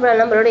புக் ஆஃப்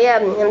நம்மளுடைய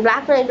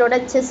பிளாக் நைட்டோட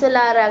செஸ்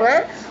விளையாடுறாங்க,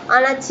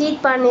 ஆனால் சீட்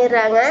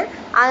பண்ணிடுறாங்க.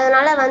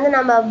 அதனால் வந்து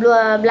நம்ம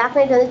பிளாக்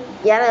நைட் வந்து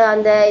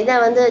அந்த இதை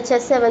வந்து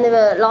செஸ்ஸை வந்து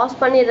லாஸ்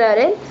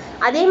பண்ணிடுறாரு.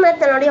 அதே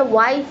மாதிரி தன்னுடைய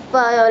ஒய்ஃப்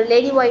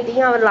லேடி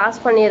ஒயிட்டையும் அவர் லாஸ்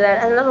பண்ணிடுறாரு.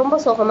 அதனால் ரொம்ப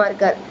சோகமாக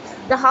இருக்கார்.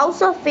 The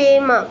house of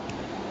fame.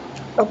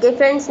 Okay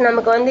friends,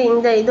 நமக்கு வந்து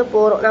இந்த இது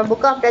போகிறோம். நான்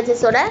புக் ஆஃப்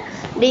டச்சஸோட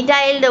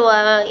டீடைல்டு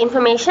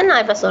இன்ஃபர்மேஷன்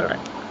நான் இப்போ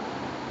சொல்கிறேன்.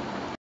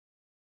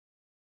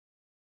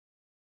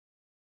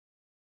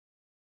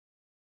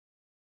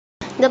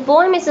 The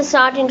poem is a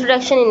short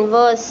introduction in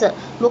verse.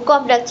 Book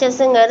of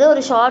Duchessங்கிறது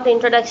ஒரு ஷார்ட்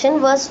இன்ட்ரடக்ஷன்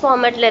வேர்ஸ்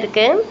ஃபார்மேட்டில்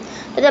இருக்குது.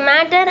 The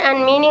matter and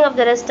meaning of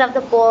the rest of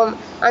the poem.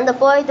 அந்த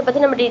போயத்தை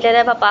பற்றி நம்ம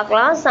டீட்டெயிலாக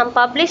பார்க்கலாம். Some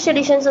published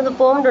editions of the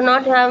poem do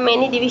not have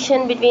many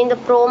division between the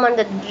poem and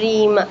the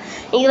dream.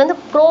 இது வந்து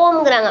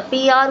ப்ரோம்ங்கிறாங்க,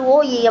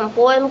 PROEM.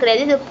 போயம்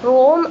கிடையாது, இது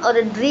ப்ரோம்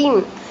ஒரு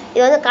ட்ரீம்.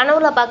 இது வந்து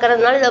கனவுல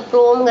பார்க்கறதுனால இதை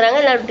ப்ரோம்ங்கிறாங்க,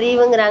 இல்லை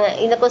ட்ரீவுங்கிறாங்க.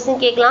 இந்த கொஸ்டின்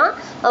கேட்கலாம்.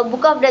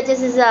 Book of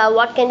duchess is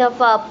what kind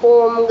of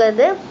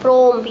போம்ங்கிறது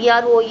from,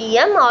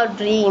 PROEM or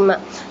dream.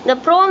 இந்த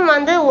ப்ரோம்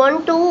வந்து 1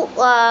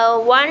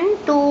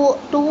 to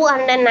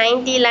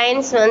 290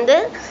 லைன்ஸ் வந்து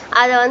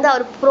அதை வந்து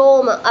அவர்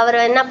ப்ரோம்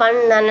அவர் என்ன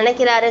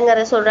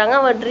நினைக்கிறாருங்கிறத சொல்கிறாங்க.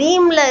 அவர்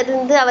ட்ரீமில்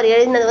இருந்து அவர்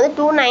எழுதினது வந்து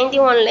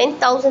 291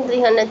 லைன்ஸ்,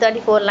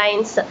 1334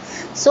 லைன்ஸ்.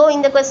 ஸோ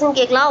இந்த கொஸ்டின்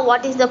கேட்கலாம்,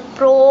 what is the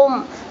from?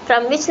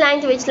 From which line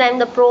to which line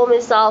the poem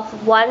is of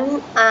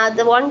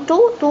 1 to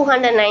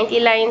 290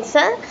 lines.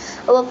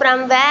 From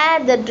where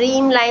the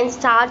dream line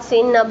starts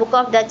in book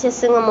of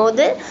Duchessங்கும்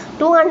போது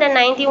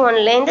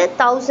 291லேருந்து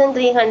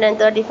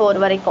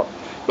 1334 வரைக்கும்.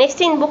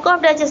 Next in book of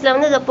Duchessல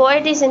வந்து the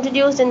poet is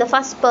introduced in the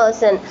first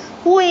person.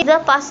 Who is the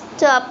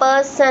first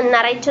person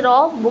narrator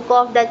of book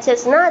of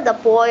Duchessனா the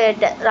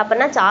poet,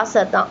 அப்படின்னா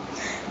Chaucer தான்.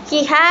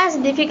 He has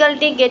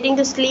difficulty getting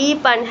to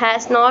sleep and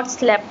has not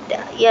slept.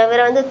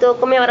 இவர் வந்து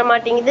தூக்கமே வர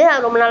மாட்டேங்குது,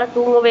 ரொம்ப நாளாக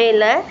தூங்கவே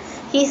இல்லை.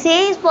 He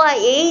says for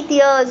 8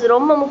 years.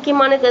 ரொம்ப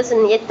முக்கியமான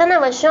கொஸ்டின், எத்தனை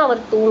வருஷம்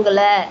அவர்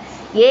தூங்கலை?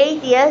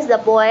 8 years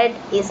the poet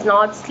is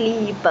not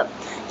sleep.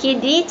 He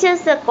reaches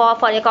the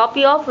for a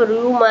copy of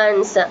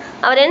Romance.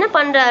 அவர் என்ன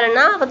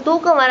பண்ணுறாருன்னா அவர்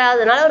தூக்கம்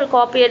வராதனால ஒரு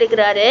காப்பி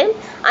எடுக்கிறாரு.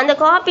 அந்த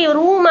காப்பி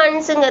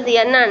ரூமன்ஸுங்கிறது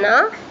என்னன்னா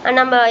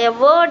நம்ம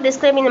word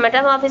describing the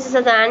மெட்டமார்ஃபிசிஸ்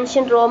of the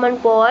ancient Roman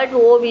poet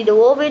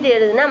Ovid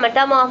எழுதுனா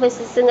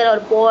மெட்டமார்ஃபிசிஸ்ங்கிற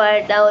ஒரு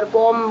போயட் ஒரு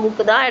போம்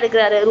புக்கு தான்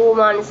எடுக்கிறாரு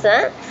ரூமான்ஸை.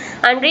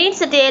 And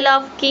reads Dale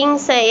of king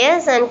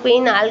சயஸ் and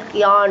queen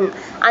அல்கியான்.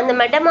 அந்த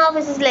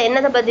மெட்டமார்ஃபிசிஸில்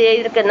என்னதை பற்றி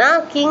எழுதியிருக்குன்னா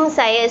கிங்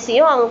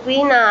சயஸையும் அவங்க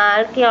குவீன்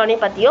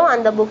அல்கியானையும் பற்றியும்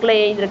அந்த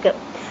புக்கில் எழுதியிருக்கு.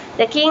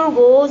 The king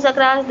goes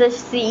across the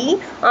sea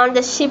on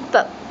the ship.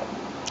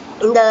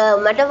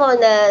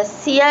 இந்த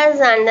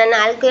சியர்ஸ் அண்ட் தென்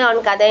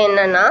அல்கியான் கதை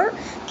என்னன்னா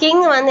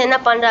கிங் வந்து என்ன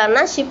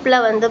பண்ணுறாருன்னா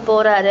ஷிப்பில் வந்து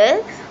போகிறாரு.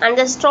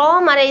 அந்த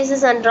ஸ்ட்ராம்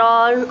arises and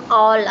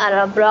all R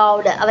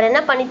abroad. அவர் என்ன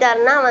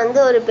பண்ணிட்டாருன்னா வந்து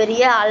ஒரு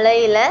பெரிய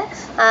அலையில்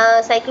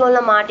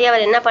சைக்ளோனில் மாட்டி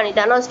அவர் என்ன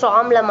பண்ணிட்டாருன்னா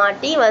ஸ்ட்ராமில்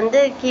மாட்டி வந்து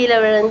கீழே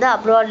விழுந்து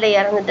அப்ராடில்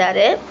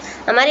இறந்துட்டார்.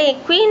 அது மாதிரி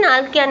குவீன்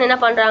அல்கியான் என்ன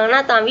பண்ணுறாங்கன்னா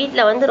தான்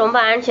வீட்டில் வந்து ரொம்ப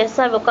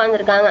ஆன்ஷியஸாக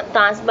உட்காந்துருக்காங்க,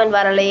 தான் ஹஸ்பண்ட்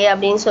வரலையே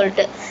அப்படின்னு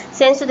சொல்லிட்டு.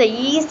 Sense to the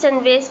east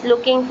and west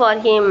looking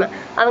for him.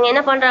 அவங்க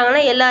என்ன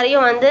பண்ணுறாங்கன்னா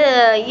எல்லாரையும் வந்து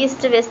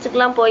ஈஸ்ட்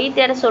வெஸ்ட்டுக்கெலாம் போய்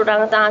தேட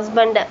சொல்கிறாங்க தான்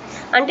ஹஸ்பண்டை.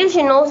 Until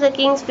she knows the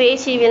Kings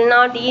face she will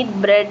not eat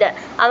bread.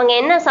 அவங்க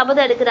என்ன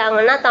சபதம்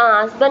எடுக்கிறாங்கன்னா தான்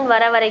ஹஸ்பண்ட்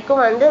வர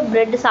வரைக்கும் வந்து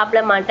பிரெட்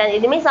சாப்பிட மாட்டேன்,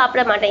 எதுவுமே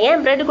சாப்பிட மாட்டேன்.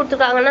 ஏன் பிரெட்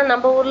கொடுத்துருக்காங்கன்னா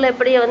நம்ம ஊரில்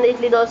எப்படி வந்து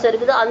இட்லி தோசை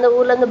இருக்குதோ அந்த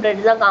ஊர்லேருந்து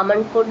பிரெட் தான்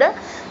காமன் ஃபுட்டு.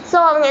 ஸோ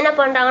அவங்க என்ன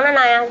பண்ணுறாங்கன்னா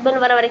நான் என்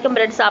ஹஸ்பண்ட் வர வரைக்கும்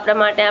பிரெட் சாப்பிட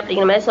மாட்டேன்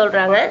அப்படிங்கிற மாதிரி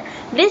சொல்கிறாங்க.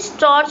 This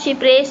dot she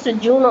brace to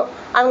Juno.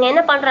 அவங்க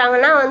என்ன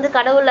பண்ணுறாங்கன்னா வந்து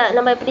கடவுளை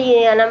நம்ம எப்படி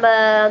நம்ம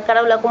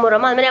கடவுளை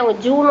கும்பிட்றோமோ அது மாதிரி அவங்க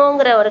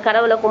ஜூனோங்கிற ஒரு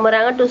கடவுளை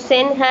கும்பிட்றாங்க. To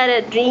send her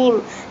a dream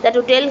that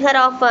to tell her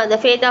of the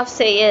fat of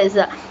சேயர்ஸ்.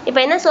 இப்போ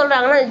என்ன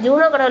சொல்கிறாங்கன்னா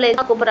ஜூனோ கடவுளை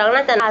எதாவது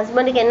கூப்பிட்றாங்கன்னா தன்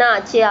ஹஸ்பண்டுக்கு என்ன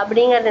ஆச்சு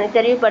அப்படிங்கிறத எனக்கு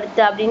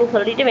தெரியப்படுத்து அப்படின்னு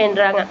சொல்லிட்டு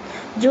வேண்டுறாங்க.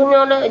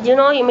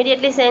 Juno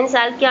immediately sense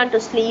அல்கியான் to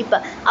sleep.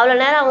 அவ்வளோ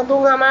நேரம் அவங்க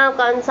தூங்காமல்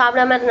உட்காந்து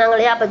சாப்பிடாம இருந்தாங்க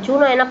இல்லையா, அப்போ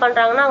ஜூனோ என்ன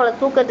பண்ணுறாங்கன்னா அவங்களை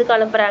தூக்கத்துக்கு இதுக்கு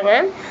அனுப்புகிறாங்க.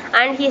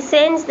 And he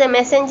sends the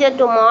messenger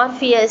to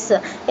Morpheus.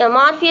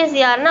 Morpheus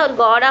யாருன்னா ஒரு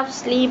காட் ஆஃப்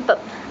ஸ்லீப்.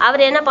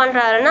 அவர் என்ன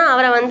பண்ணுறாருன்னா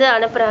அவரை வந்து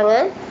அனுப்புகிறாங்க.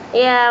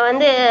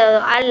 வந்து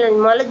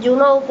முதல்ல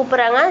ஜூனோவை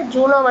கூப்பிட்றாங்க.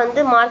 ஜூனோ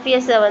வந்து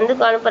மார்ஃபியஸை வந்து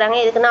அனுப்புகிறாங்க.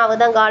 எதுக்குன்னா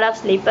அவர் தான் காட் ஆஃப்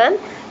ஸ்லீப்பு.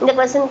 இந்த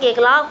கொஸ்டின்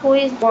கேட்கலாம்,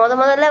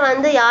 முதல்ல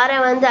வந்து யாரை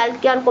வந்து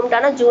அல்கியான்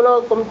கும்பிட்டானா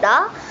ஜூனோவை கும்பிட்டா.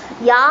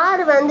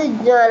 யார் வந்து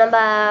நம்ம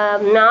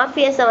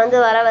மார்ஃபியஸை வந்து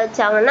வர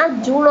வச்சாங்கன்னா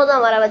ஜூனோ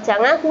தான் வர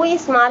வச்சாங்க. Who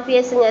is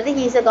மார்ஃபியஸுங்கிறது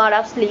he is a God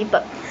of sleep.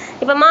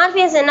 இப்போ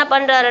மார்ஃபியஸ் என்ன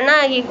பண்ணுறாருன்னா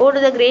he go to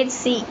the great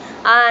C.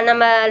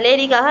 நம்ம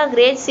லேடிக்காக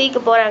கிரேட் சீக்கு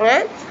போகிறாங்க.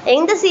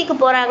 எந்த சீக்கு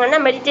போகிறாங்கன்னா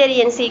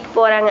மெடிட்டேரியன் சீக்கு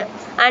போகிறாங்க.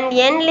 And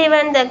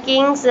என்லிவன் the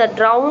Kings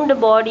drowned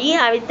body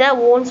with the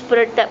own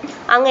spirit.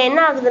 அங்கே என்ன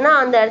ஆகுதுன்னா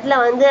அந்த இடத்துல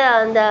வந்து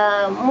அந்த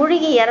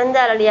முழுகி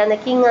இறந்தார் இல்லையா அந்த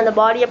கிங், அந்த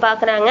பாடியை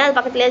பார்க்குறாங்க. அது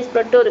பக்கத்துலேயே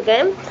ஸ்பிரிட்டும்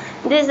இருக்குது.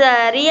 This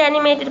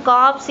reanimated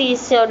corpse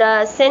is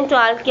sent to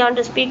Alcyon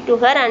to speak to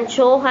her and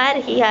show her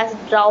he has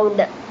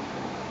drowned.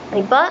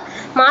 இப்போ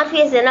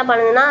மார்ஃபியஸ் என்ன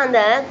பண்ணுதுன்னா அந்த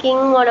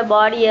கிங்கோட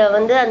பாடியை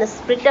வந்து அந்த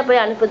ஸ்பிரிட்டை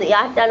போய் அனுப்புது.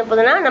 யார்கிட்ட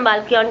அனுப்புதுன்னா நம்ம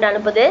அல்கியான்ட்ட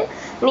அனுப்புது.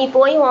 நீ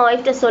போய் உன்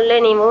ஒய்ஃப்ட்ட சொல்லு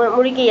நீ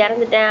முழுகி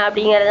இறந்துட்டேன்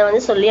அப்படிங்கிறத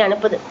வந்து சொல்லி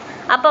அனுப்புது.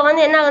 அப்போ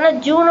வந்து என்ன ஆகுதுன்னா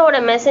ஜூனோட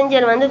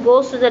மெசஞ்சர் வந்து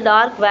கோஸ் டு த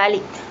டார்க்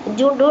வேலி.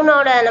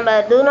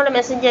 ஜூனோட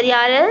மெசஞ்சர்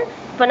யார்?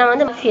 இப்போ நான்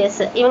வந்து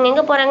மார்ஃபியஸ். இவங்க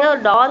எங்கே போகிறாங்க?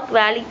 ஒரு டார்க்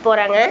வேலிக்கு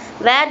போகிறாங்க.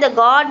 வேர் த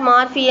காட்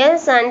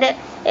மார்ஃபியஸ் அண்ட்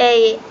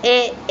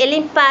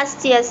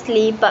எலிம்பாஸ்டியஸ்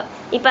ஸ்லீப்.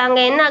 இப்போ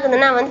அங்கே என்ன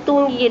ஆகுதுன்னா வந்து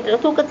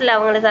தூக்கத்தில்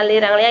அவங்கள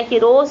தள்ளிடுறாங்க இல்லையா. He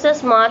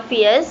roses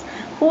Morpheus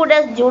who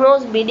does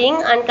Juno's bidding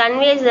and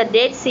conveys the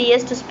dead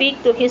Zeus to speak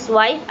to his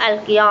wife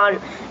Alcyon.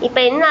 இப்போ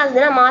என்ன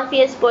ஆகுதுன்னா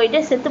மார்ஃபியஸ் போயிட்டு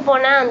செத்து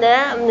போன அந்த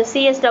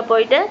சிஎஸ்ட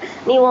போயிட்டு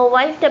நீ உன்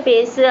ஒய்ஃப்ட்ட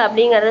பேசு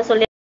அப்படிங்கிறத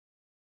சொல்லி.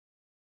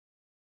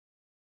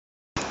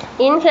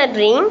 In her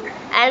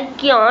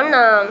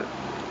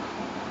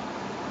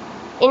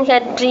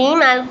dream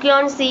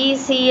Alcyon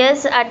sees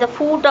Zeus at the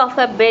foot of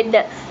her bed.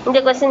 இந்த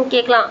கொஸ்டின்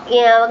கேட்கலாம்.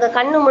 அவங்க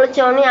கண்ணு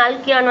முழிச்சோடனே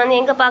ஆல்கியான் வந்து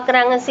எங்கே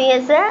பார்க்குறாங்க?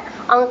 சிஎஸை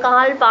அவங்க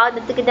கால்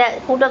பாதத்துக்கிட்ட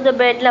ஃபுட் ஆஃப் த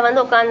பெட்டில் வந்து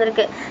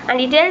உட்காந்துருக்கு. And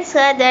he tells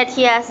her that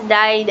he has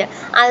died.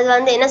 அது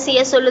வந்து என்ன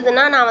சிஎஸ்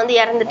சொல்லுதுன்னா நான் வந்து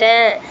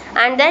இறந்துட்டேன்.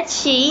 And that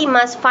she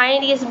must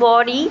find his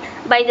body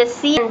by the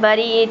sea and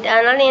bury it.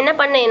 அதனால நீ என்ன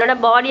பண்ண என்னோட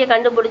பாடியை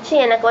கண்டுபிடிச்சி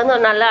எனக்கு வந்து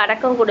ஒரு நல்ல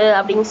அடக்கம் கொடு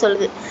அப்படின்னு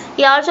சொல்லுது.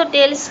 He also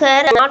tells her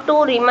not to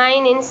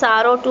remain in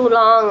sorrow too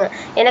long.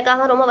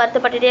 எனக்காக ரொம்ப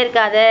வருத்தப்பட்டுட்டே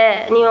இருக்காத,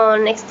 நீ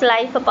நெக்ஸ்ட்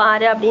லைஃப்பை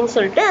பாரு அப்படின்னு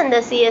சொல்லிட்டு அந்த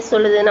சிஎஸ்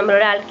சொல்லுது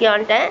நம்மளோட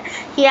அல்கியான்ட்ட.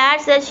 He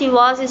adds that she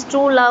was his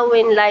true love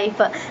in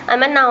life. அது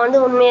மாதிரி நான் வந்து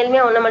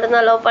உண்மையிலுமே உன்னை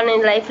மட்டும்தான் லவ்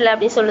பண்ணேன் லைஃப்பில்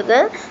அப்படின்னு சொல்லுது.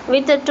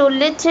 With too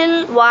little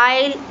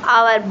while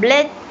our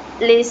blood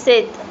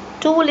listeth.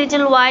 Too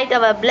little white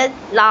our blood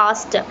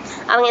last.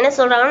 அவங்க என்ன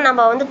சொல்கிறாங்கன்னா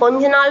நம்ம வந்து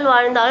கொஞ்ச நாள்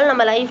வாழ்ந்தாலும்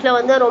நம்ம லைஃப்பில்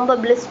வந்து ரொம்ப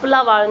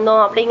பிளிஸ்ஃபுல்லாக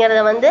வாழ்ந்தோம்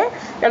அப்படிங்கிறத வந்து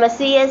நம்ம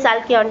சிஎஸ்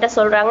அல்கியான்ட்ட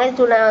சொல்கிறாங்க.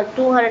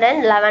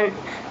 211.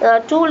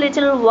 Too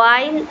little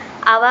while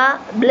our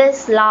bliss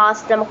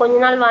last. நம்ம கொஞ்ச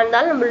நாள்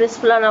வாழ்ந்தாலும் நம்ம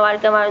பிளிஸ்ஃபுல்லான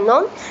வாழ்க்கை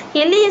வாழ்ந்தோம்.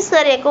 He leaves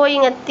her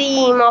echoing a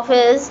theme of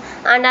his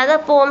and other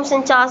poems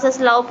in Chaucer's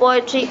love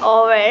poetry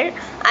over.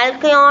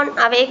 Alcyon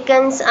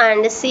awakens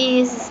and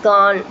sees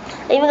gone.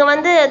 இவங்க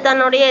வந்து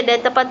தன்னுடைய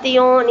டெத்தை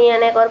பற்றியும் நீ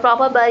எனக்கு ஒரு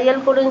ப்ராப்பர்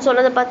பரியல் கொடுன்னு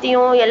சொன்னதை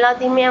பற்றியும்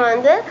எல்லாத்தையுமே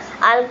வந்து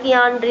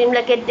அல்கியான்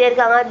ட்ரீமில் கேட்டே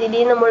இருக்காங்க.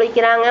 திடீர்னு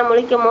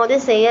முழிக்கும் போது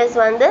சேயஸ்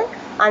வந்து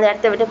அந்த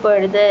இடத்த விட்டு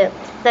போயிடுது.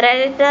 The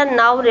writer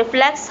now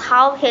reflects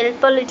how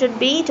helpful it would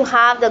be to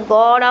have the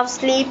god of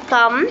sleep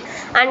come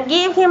and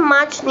give him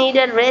much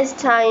needed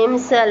rest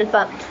himself.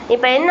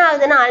 இப்போ என்ன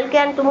ஆகுதுன்னா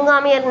அல்கியான்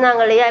தூங்காமே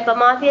இருந்தாங்க இல்லையா. இப்போ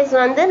மார்ஃபியஸ்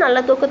வந்து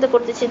நல்ல தூக்கத்தை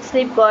கொடுத்துச்சு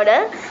ஸ்லீப் காடு.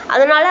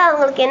 அதனால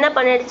அவங்களுக்கு என்ன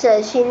பண்ணிடுச்சு?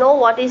 She know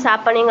what is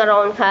happening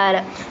around her.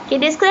 He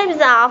describes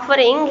the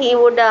offering he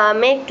would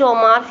make to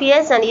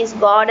Morpheus and his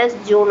goddess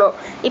Juno.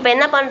 இப்போ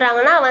என்ன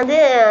பண்ணுறாங்கன்னா வந்து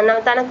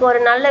தனக்கு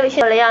ஒரு நல்ல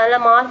விஷயம் இல்லையா,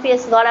 அதனால்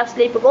மார்ஃபியஸ் காட் ஆஃப்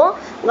ஸ்லீப்புக்கும்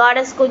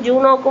காடஸ்க்கும்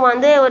ஜூனோக்கும்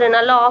வந்து ஒரு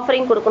நல்ல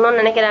ஆஃபரிங்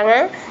கொடுக்கணும்னு நினைக்கிறாங்க.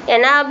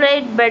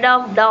 எனாபரேட் பெட்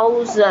ஆஃப்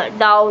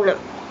டவுன்.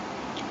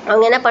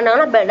 அவங்க என்ன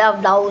பண்ணாங்கன்னா பெட் ஆஃப்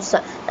டவ்ஸ்,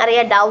 நிறைய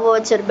டவ்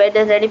வச்சு ஒரு பெட்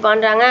ரெடி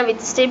பண்ணுறாங்க.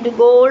 With ஸ்டிப்ட்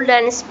gold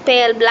and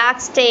ஸ்பேல்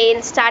black style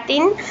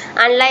statin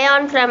and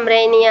லயான் from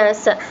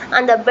ரெனியஸ்.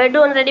 அந்த பெட்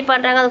ஒன்று ரெடி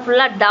பண்ணுறாங்க. அது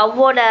ஃபுல்லாக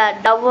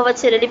டவ்வை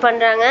வச்சு ரெடி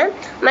பண்ணுறாங்க.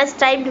 மாதிரி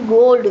ஸ்டைப்டு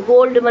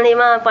கோல்டு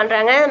மூலியமா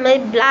பண்ணுறாங்க. அது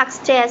மாதிரி பிளாக்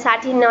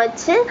சாட்டினை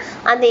வச்சு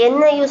அந்த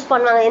என்ன யூஸ்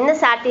பண்ணுவாங்க, என்ன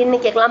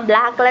சாட்டின்னு கேட்கலாம்.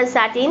 பிளாக் கலர்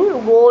சாட்டின்,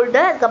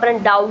 கோல்டு,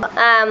 அதுக்கப்புறம் டவ்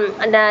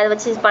அதை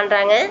வச்சு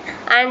பண்ணுறாங்க.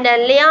 And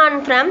Leon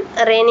from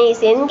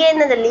Reni's.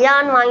 எங்கேருந்து அந்த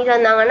லியான் வாங்கிட்டு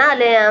வந்தாங்கன்னா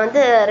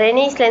வந்து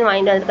ரெனிஸ்லேருந்து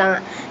வாங்கிட்டு வந்திருக்காங்க.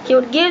 He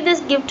would give this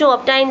gift to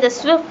obtain the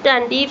swift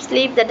and deep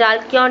sleep that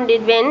Alcyon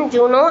did when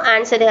Juno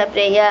answered her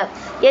prayer.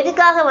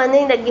 எதுக்காக வந்து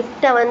இந்த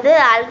கிஃப்டை வந்து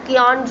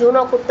அல்கியான்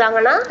ஜூனோ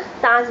கொடுத்தாங்கன்னா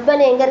தான்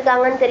ஹஸ்பண்ட் எங்கே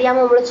இருக்காங்கன்னு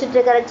தெரியாமல் முழிச்சிட்டு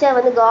இருக்கிறச்ச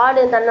வந்து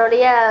காடு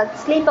தன்னுடைய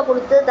ஸ்லீப்பை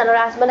கொடுத்து தன்னோட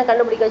ஹஸ்பண்டை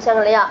கண்டுபிடிக்க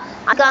வச்சாங்க இல்லையா.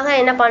 அதுக்காக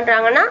என்ன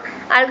பண்ணுறாங்கன்னா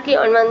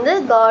அல்கியான் வந்து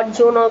காட்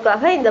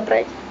ஜூனோக்காக இந்த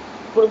ப்ரைஸ்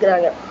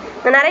கொடுக்குறாங்க.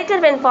 The narrator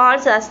when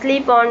falls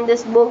asleep on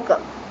this book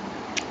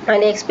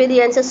and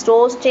experiences so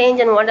strange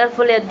and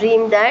wonderful a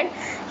dream that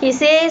he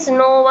says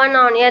no one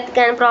on earth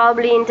can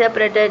probably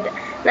interpret it.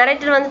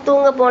 Narrator வந்து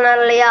தூங்க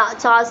போனார் இல்லையா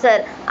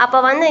சாசர், அப்போ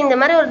வந்து இந்த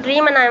மாதிரி ஒரு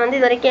ட்ரீமை நான் வந்து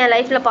இது வரைக்கும் என்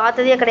லைஃப்பில்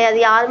பார்த்ததே கிடையாது,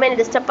 யாருமே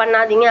டிஸ்டர்ப்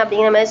பண்ணாதீங்க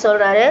அப்படிங்கிற மாதிரி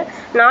சொல்கிறாரு.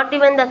 Not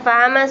even the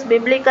famous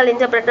biblical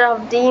interpreter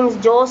of dreams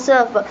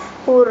Joseph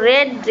who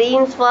read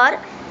dreams for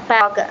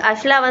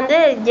ஆக்சுவலாக வந்து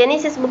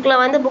ஜெனிசிஸ்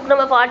புக்கில் வந்து புக்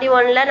நம்பர்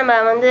 41 நம்ம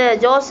வந்து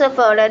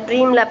ஜோசஃபோட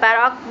ட்ரீமில்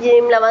பெராக்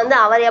ட்ரீமில் வந்து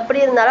அவர் எப்படி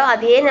இருந்தாரோ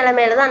அதே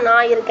நிலைமையில தான்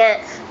நான் இருக்கேன்.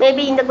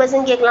 மேபி இந்த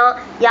கொஸ்டின் கேட்கலாம்,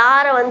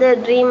 யாரை வந்து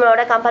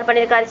ட்ரீமோட கம்பேர்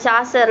பண்ணியிருக்காரு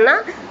சாசர்னா,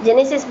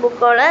 ஜெனிசிஸ்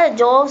புக்கோட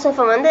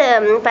ஜோசஃபை வந்து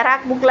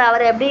பெராக் புக்கில்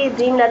அவர் எப்படி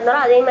ட்ரீமில்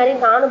இருந்தாரோ அதே மாதிரி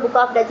நானும் புக்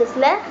ஆஃப்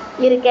டச்சஸில்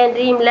இருக்கேன்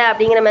ட்ரீமில்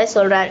அப்படிங்கிற மாதிரி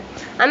சொல்கிறாரு.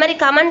 அது மாதிரி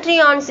கமெண்ட்ரி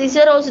ஆன்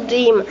சிசரோஸ்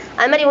ட்ரீம்,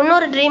 அது மாதிரி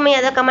இன்னொரு ட்ரீமை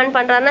எதை கமெண்ட்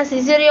பண்ணுறாருன்னா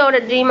சிசரியோட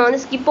ட்ரீமை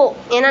வந்து ஸ்கிப்போ,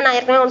 ஏன்னா நான்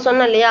ஏற்கனவே ஒன்று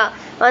சொன்னேன் இல்லையா,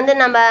 வந்து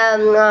நம்ம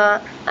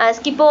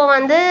ஸ்கிப்போ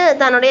வந்து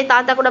தன்னுடைய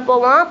தாத்தா கூட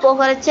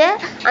போகிறச்ச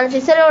அந்த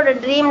சிசரோட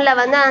ட்ரீமில்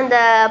வந்து அந்த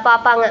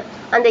பார்ப்பாங்க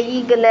அந்த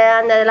ஈகிள்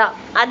அந்த இதெல்லாம்,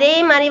 அதே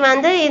மாதிரி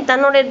வந்து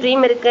தன்னோட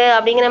ட்ரீம் இருக்குது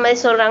அப்படிங்கிற மாதிரி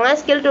சொல்கிறாங்க.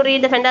 Skill to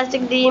read the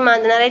fantastic dream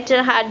அந்த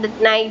நரேட்டர் ஹேட்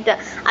நைட்,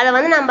 அதை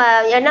வந்து நம்ம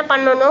என்ன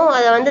பண்ணணும்,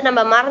 அதை வந்து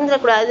நம்ம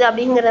மறந்துடக்கூடாது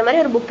அப்படிங்கிற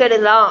மாதிரி ஒரு புக்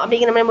எடுக்கலாம்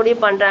அப்படிங்கிற மாதிரி முடிவு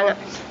பண்ணுறாங்க.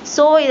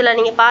 ஸோ இதில்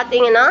நீங்கள்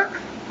பார்த்தீங்கன்னா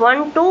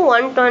 1 to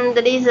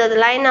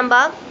 120 லைன்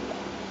நம்பர்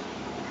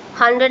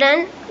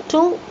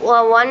 102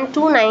 1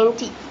 to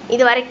 90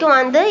 இது வரைக்கும்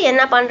வந்து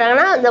என்ன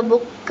பண்ணுறாங்கன்னா அந்த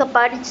புக்கை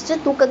படிச்சுட்டு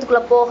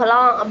தூக்கத்துக்குள்ளே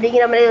போகலாம்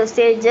அப்படிங்கிற மாதிரி ஒரு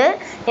ஸ்டேஜ்.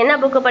 என்ன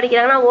புக்கை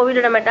படிக்கிறாங்கன்னா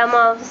ஓவியோட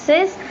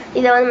மெட்டாமார்பிசிஸ்.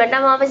 இதை வந்து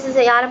மெட்டாமார்பிசிஸ்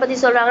யாரை பற்றி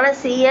சொல்கிறாங்கன்னா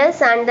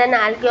சிஎஸ் அண்ட் தென்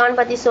ஆல்கியான்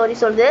பற்றி ஸ்டோரி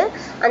சொல்லுது.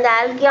 அந்த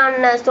ஆல்கியான்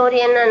ஸ்டோரி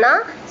என்னன்னா,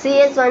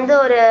 சிஎஸ் வந்து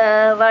ஒரு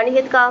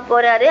வணிகத்துக்காக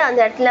போகிறாரு, அந்த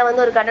இடத்துல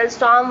வந்து ஒரு கடல்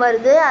ஸ்டார்ம்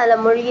வருது,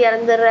 அதில் மூழ்கி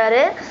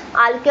இறந்துடுறாரு.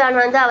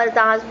 ஆல்கியான் வந்து அவர்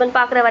தான் ஹஸ்பண்ட்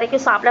பார்க்குற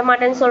வரைக்கும் சாப்பிட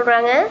மாட்டேன்னு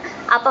சொல்கிறாங்க.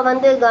 அப்போ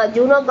வந்து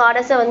ஜூனோ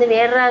காடஸை வந்து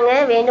வேண்டுறாங்க,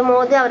 வேண்டும்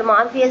போது அவர்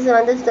மார்பியஸை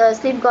வந்து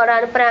ஸ்லீப் காடை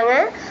அனுப்புகிறாங்க.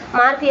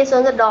 மார்பியஸ்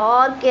வந்து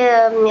டார்க்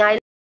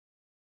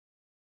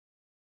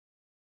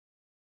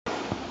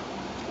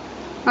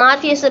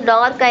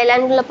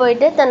ஐலாண்டில்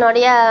போயிட்டு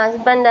தன்னுடைய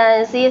ஹஸ்பண்ட்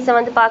சிஎஸை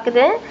வந்து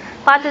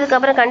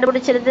பார்த்ததுக்கப்புறம்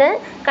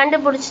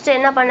கண்டுபிடிச்சிட்டு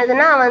என்ன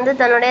பண்ணுதுன்னா வந்து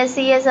தன்னுடைய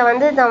சிஎஸை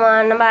வந்து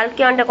நம்ம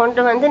ஆல்கியான்ட்ட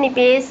கொண்டு வந்து நீ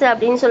பேசு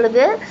அப்படின்னு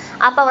சொல்லுது.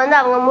 அப்போ வந்து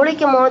அவங்க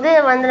முழிக்கும் போது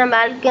வந்து நம்ம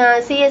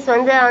சிஎஸ்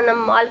வந்து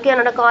நம்ம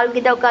ஆல்கியானோட கால்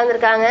கிட்ட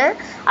உட்காந்துருக்காங்க.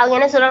 அவங்க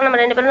என்ன சொல்கிறாங்க, நம்ம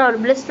 2 பேரும் ஒரு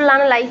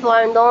பிளிஸ்ஃபுல்லான லைஃப்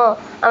வாழ்ந்தோம்,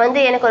 வந்து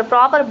எனக்கு ஒரு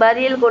ப்ராப்பர்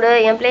பரியல் கொடு,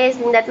 என் பிளேஸ்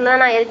இந்த இடத்துல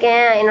தான் நான்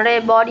இருக்கேன், என்னுடைய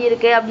பாடி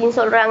இருக்குது அப்படின்னு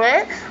சொல்கிறாங்க.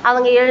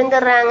 அவங்க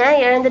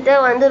எழுந்துட்டு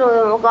வந்து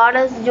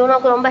காடஸ்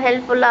ஜூனோக்கு ரொம்ப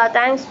ஹெல்ப்ஃபுல்லாக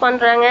தேங்க்ஸ்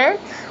பண்ணுறாங்க.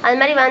 அது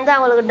மாதிரி வந்து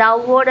அவங்களுக்கு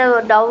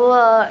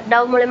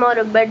டவ் மூலமா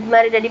ஒரு பெட்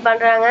மாதிரி ரெடி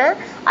பண்ணுறாங்க.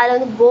 அதில்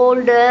வந்து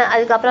கோல்டு,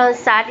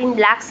 அதுக்கப்புறம்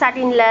பிளாக்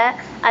சாட்டினில்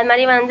அது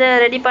மாதிரி வந்து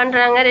ரெடி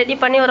பண்ணுறாங்க. ரெடி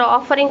பண்ணி ஒரு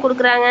ஆஃபரிங்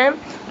கொடுக்குறாங்க,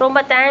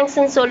 ரொம்ப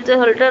தேங்க்ஸ்ன்னு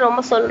சொல்லிட்டு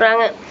ரொம்ப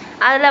சொல்கிறாங்க.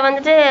 அதில்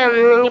வந்துட்டு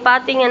நீங்கள்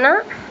பார்த்தீங்கன்னா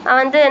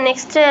வந்து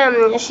next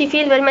she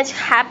feel very much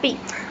happy.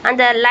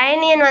 அந்த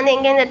லைனியன் வந்து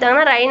எங்கேருந்து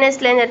எடுத்தாங்கன்னா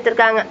ரைனஸ்லேருந்து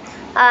எடுத்திருக்காங்க.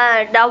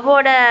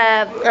 டவ்வோட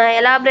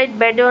எலாபரேட்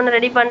பெட் ஒன்று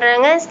ரெடி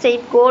பண்ணுறாங்க,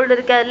 ஸ்ட்ரெயிட் கோல்டு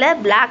இருக்குது, அதில்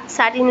பிளாக்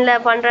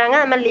சாட்டினில் பண்ணுறாங்க.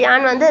 அது மாதிரி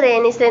லியான் வந்து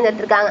ரேனிஸ்லேருந்து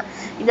எடுத்திருக்காங்க.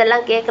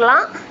 இதெல்லாம்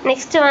கேட்கலாம்.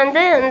 நெக்ஸ்ட்டு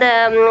வந்து இந்த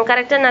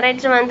கரெக்டாக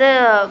நரேட்டர் வந்து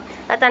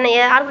தன்னை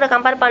யார் கூட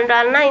கம்பேர்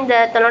பண்ணுறாருன்னா, இந்த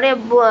தன்னுடைய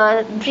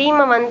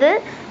ட்ரீமை வந்து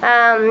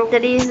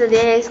that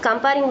is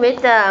comparing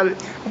with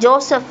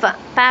Joseph.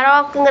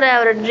 பெராக்குங்கிற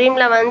ஒரு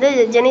ட்ரீமில் வந்து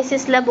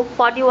ஜெனிசிஸில் புக்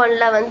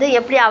 41 வந்து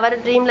எப்படி அவர்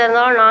ட்ரீமில்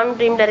இருந்தாலும் நான்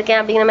ட்ரீமில் இருக்கேன்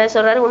அப்படிங்கிற மாதிரி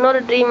சொல்கிறாரு.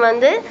 இன்னொரு ட்ரீம்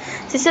வந்து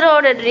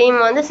சிசரோட ட்ரீம்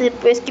வந்து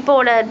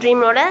ஸ்கிப்போட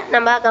ட்ரீமோட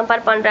நம்ம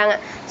கம்பேர் பண்ணுறாங்க.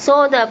 ஸோ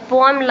த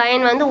போம்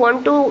லைன் வந்து 1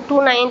 to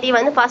 290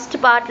 வந்து ஃபஸ்ட்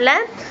பார்ட்டில்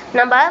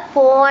நம்ம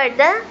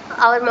போய்ட்டு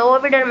அவர்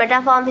ஓவியோட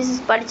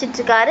மெட்டாமார்பிசிஸ்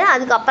படிச்சுட்ருக்காரு,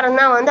 அதுக்கப்புறம்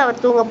தான் வந்து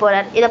அவர் தூங்க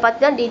போகிறார். இதை பற்றி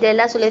தான்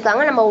டீட்டெயிலாக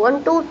சொல்லியிருக்காங்க. நம்ம 1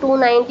 to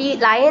 290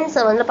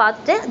 லைன்ஸை வந்து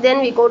பார்த்துட்டு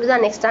then we go to the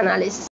next analysis.